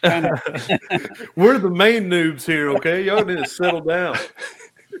 kind of. We're the main noobs here, okay? Y'all need to settle down.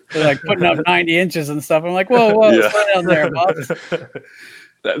 They're like putting up 90 inches and stuff. I'm like, whoa, slow down there, boss.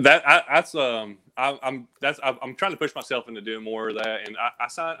 I'm trying to push myself into doing more of that, and I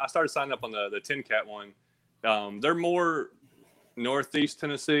started signing up on the Tin Cat one. They're more northeast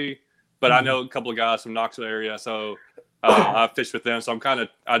Tennessee, but I know a couple of guys from Knoxville area, so I fished with them. So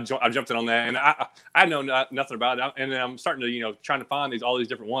I jumped in on that, and I know nothing about it, and then I'm starting to trying to find all these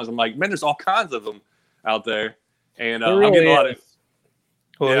different ones. I'm like, man, there's all kinds of them out there, and really I'm getting a lot of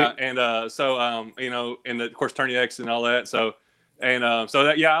and of course Tourney X and all that. So. And I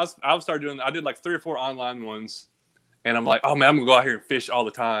started doing. I did like 3 or 4 online ones, and I'm like, oh man, I'm gonna go out here and fish all the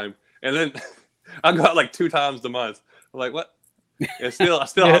time. And then I go out like 2 times a month. I'm like, what? And I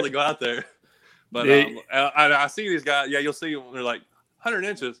still hardly go out there. But I see these guys. Yeah, you'll see them. They're like 100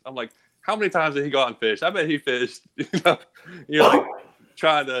 inches. I'm like, how many times did he go out and fish? I bet he fished. You're like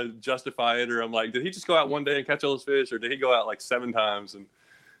trying to justify it, or I'm like, did he just go out one day and catch all those fish, or did he go out like 7 times and?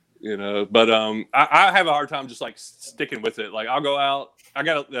 But I have a hard time just like sticking with it. Like I'll go out. I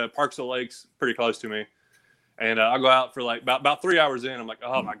got the Parksville Lakes pretty close to me, and I'll go out for like about 3 hours in. I'm like,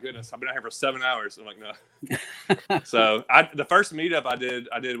 oh my goodness, I've been out here for 7 hours. I'm like, no. So the first meetup I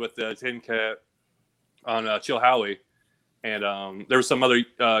did with the Tin Cat on Chilhowie, and there were some other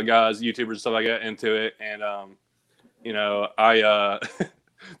guys, YouTubers and stuff like that into it, and I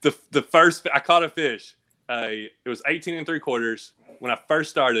the first I caught a fish. It was 18 3/4. When I first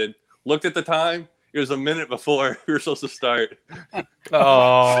started, looked at the time, it was a minute before we were supposed to start.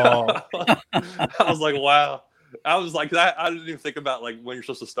 Oh, I was like, wow. I was like, I didn't even think about like when you're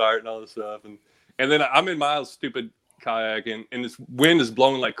supposed to start and all this stuff. And then I'm in my stupid kayak, and this wind is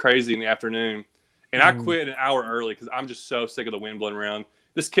blowing like crazy in the afternoon. And I quit an hour early because I'm just so sick of the wind blowing around.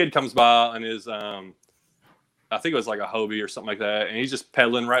 This kid comes by on his, I think it was like a Hobie or something like that, and he's just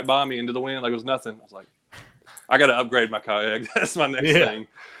pedaling right by me into the wind like it was nothing. I was like, I got to upgrade my kayak. That's my next thing.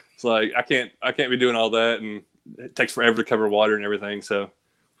 It's like I can't be doing all that, and it takes forever to cover water and everything. So,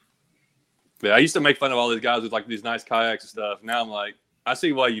 yeah, I used to make fun of all these guys with like these nice kayaks and stuff. Now I'm like, I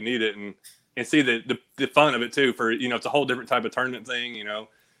see why you need it, and see the fun of it too. For it's a whole different type of tournament thing,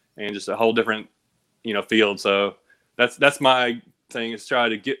 and just a whole different field. So that's my thing, is try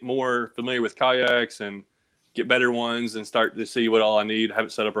to get more familiar with kayaks and get better ones and start to see what all I need, have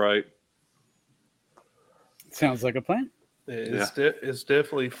it set up right. Sounds like a plan. It's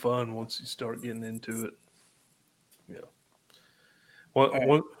definitely fun once you start getting into it. Yeah.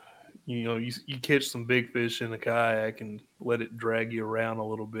 You catch some big fish in a kayak and let it drag you around a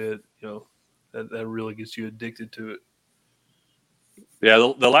little bit. That really gets you addicted to it. Yeah.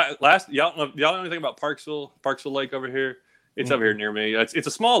 The last y'all know anything about Parksville Lake over here? It's over here near me. It's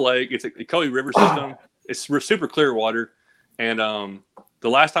a small lake. It's a Coe River system. It's super clear water. And the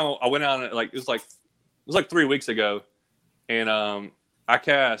last time I went out, it was like 3 weeks ago, and I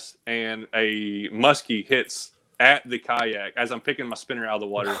cast, and a muskie hits at the kayak as I'm picking my spinner out of the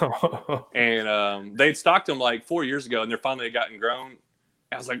water. And they'd stocked them like 4 years ago, and they're finally gotten grown.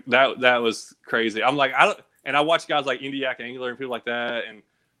 I was like, that was crazy. I'm like, I watch guys like Indiac Angler and people like that, and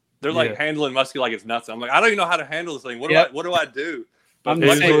they're like handling muskie like it's nuts. I'm like, I don't even know how to handle this thing. What do I do? But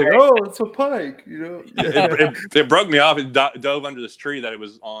it's like, oh, it's a pike, you know. It broke me off. It dove under this tree that it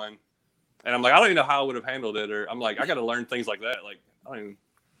was on, and I'm like, I don't even know how I would have handled it. Or I'm like, I got to learn things like that. Like, I don't even.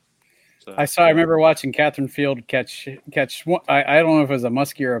 So, I remember watching Catherine Field catch. I don't know if it was a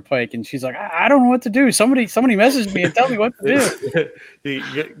muskie or a pike, and she's like, I don't know what to do. Somebody message me and tell me what to do.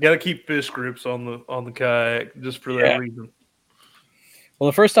 You got to keep fish grips on the kayak just for that reason. Well,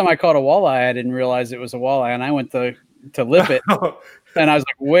 the first time I caught a walleye, I didn't realize it was a walleye, and I went to lip it, and I was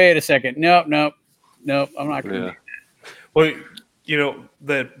like, wait a second, nope, I'm not going to do that. Well, you know,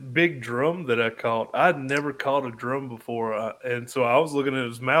 that big drum that I caught, I'd never caught a drum before. And so I was looking at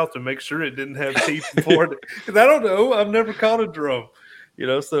his mouth to make sure it didn't have teeth before. Because I don't know. I've never caught a drum, you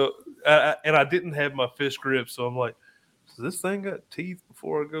know. So, and I didn't have my fish grip. So I'm like, does this thing got teeth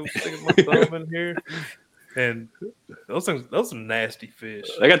before I go sticking my thumb in here? And those are nasty fish.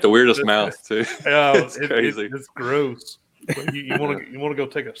 They got the weirdest mouth, too. It's crazy. It's gross. You want to go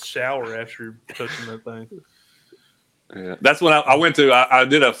take a shower after touching that thing. Yeah, that's when I went to. I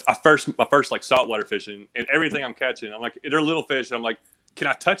did my first like saltwater fishing, and everything I'm catching, I'm like, they're little fish. And I'm like, can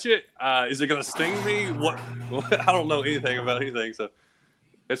I touch it? Is it gonna sting me? What? I don't know anything about anything, so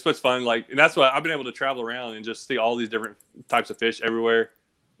it's what's fun. Like, and that's why I've been able to travel around and just see all these different types of fish everywhere.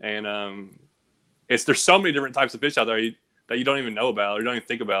 And there's so many different types of fish out there that you don't even know about or you don't even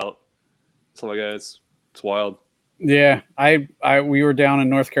think about. So like that, it's wild. Yeah, we were down in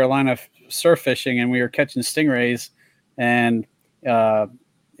North Carolina surf fishing, and we were catching stingrays. And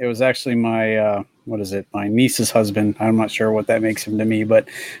it was actually my niece's husband. I'm not sure what that makes him to me, but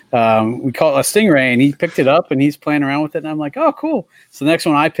we caught a stingray, and he picked it up, and he's playing around with it. And I'm like, oh, cool. So the next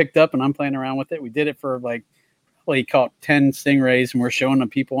one I picked up, and I'm playing around with it. We did it for he caught 10 stingrays, and we're showing the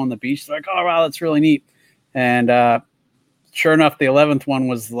people on the beach. They're like, oh, wow, that's really neat. And sure enough, the 11th one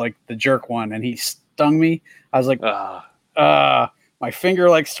was like the jerk one, and he stung me. I was like, my finger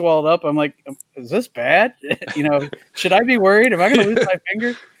like swelled up. I'm like, is this bad? You know, should I be worried? Am I going to lose my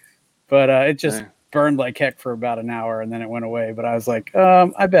finger? But it just burned like heck for about an hour, and then it went away. But I was like,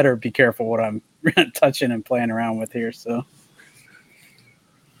 I better be careful what I'm touching and playing around with here. So,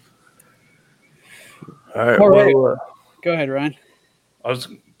 all right. Well, go ahead, Ryan. I was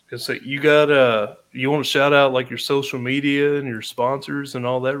gonna say, you want to shout out like your social media and your sponsors and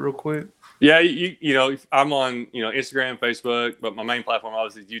all that real quick? Yeah, you know, I'm on, you know, Instagram, Facebook, but my main platform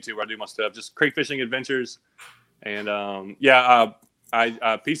obviously is YouTube, where I do my stuff, just Creek Fishing Adventures. And I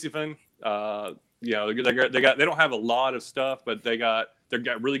PCFin, you know, they don't have a lot of stuff, but they got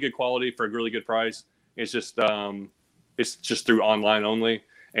really good quality for a really good price. It's just through online only.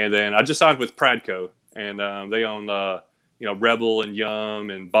 And then I just signed with Pradco, and they own you know, Rebel and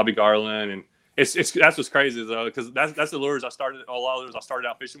Yum and Bobby Garland, and it's that's what's crazy though, because that's the lures I started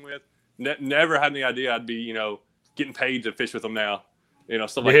out fishing with. Never had any idea I'd be, you know, getting paid to fish with them now, you know,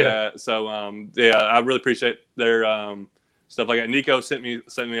 stuff like that. So I really appreciate their stuff like that. Nico sent me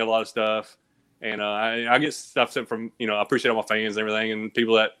a lot of stuff, and I get stuff sent from, you know, I appreciate all my fans and everything and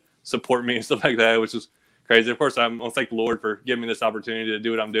people that support me and stuff like that, which is crazy. Of course, I'm gonna thank the Lord for giving me this opportunity to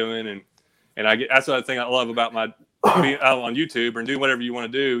do what I'm doing, and that's the thing I love about my being out on YouTube and doing whatever you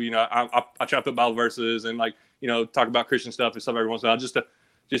want to do. You know, I try to put Bible verses and, like, you know, talk about Christian stuff and stuff every once in a while,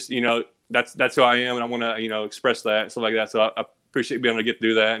 just you know, that's who I am, and I want to, you know, express that and stuff like that. So I appreciate being able to get to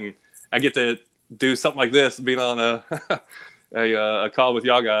do that, and I get to do something like this, being on a call with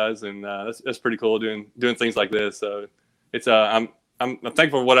y'all guys, and that's pretty cool doing things like this. So it's I'm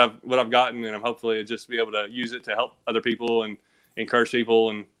thankful for what I've gotten, and I'm hopefully just be able to use it to help other people and encourage people.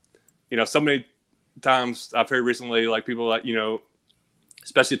 And, you know, so many times I've heard recently, like, people, like, you know,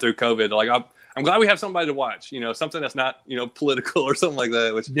 especially through COVID, like, I'm glad we have somebody to watch, you know, something that's not, you know, political or something like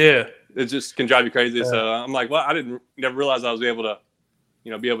that, which it just can drive you crazy. Yeah. So I'm like, well, I never realize I was able to,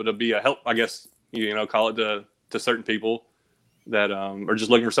 you know, be a help, I guess, you know, call it to certain people that are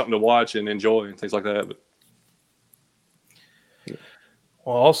just looking for something to watch and enjoy and things like that. But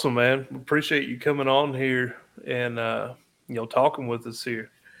well, awesome, man. Appreciate you coming on here and you know, talking with us here.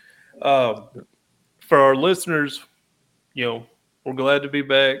 For our listeners, you know, we're glad to be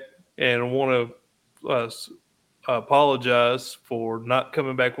back, and I want to apologize for not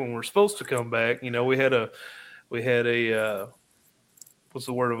coming back when we're supposed to come back. You know, we had a what's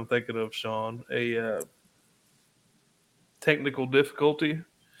the word I'm thinking of, Sean? A technical difficulty.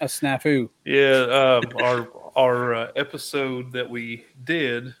 A snafu. Yeah, our episode that we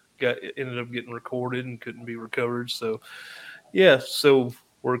did ended up getting recorded and couldn't be recovered. So yeah,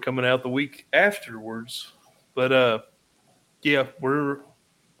 we're coming out the week afterwards. But yeah, we're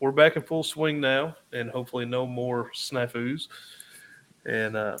we're back in full swing now, and hopefully no more snafus.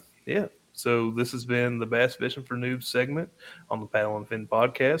 And yeah, so this has been the Bass Fishing for Noobs segment on the Paddle and Fin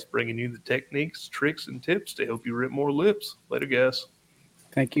podcast, bringing you the techniques, tricks, and tips to help you rip more lips. Later, guys.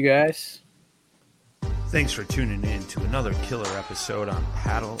 Thank you, guys. Thanks for tuning in to another killer episode on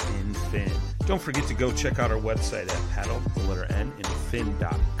Paddle and Fin. Don't forget to go check out our website at paddle_and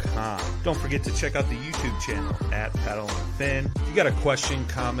fin.com. Don't forget to check out the YouTube channel at Paddle and Fin. If you got a question,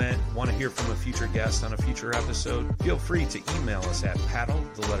 comment, want to hear from a future guest on a future episode, feel free to email us at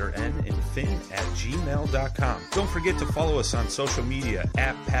paddle_and fin@gmail.com. Don't forget to follow us on social media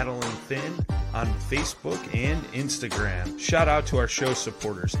at Paddle and Fin on Facebook and Instagram. Shout out to our show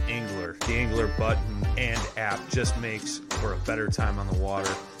supporters, Angler. The Angler button and app just makes for a better time on the water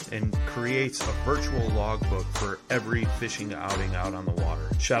and creates a virtual logbook for every fishing outing out on the water.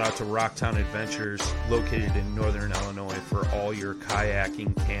 Shout out to Rocktown Adventures, located in northern Illinois, for all your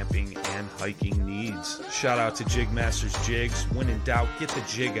kayaking, camping, and hiking needs. Shout out to Jig Masters Jigs. When in doubt, get the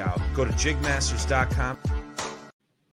jig out. Go to jigmasters.com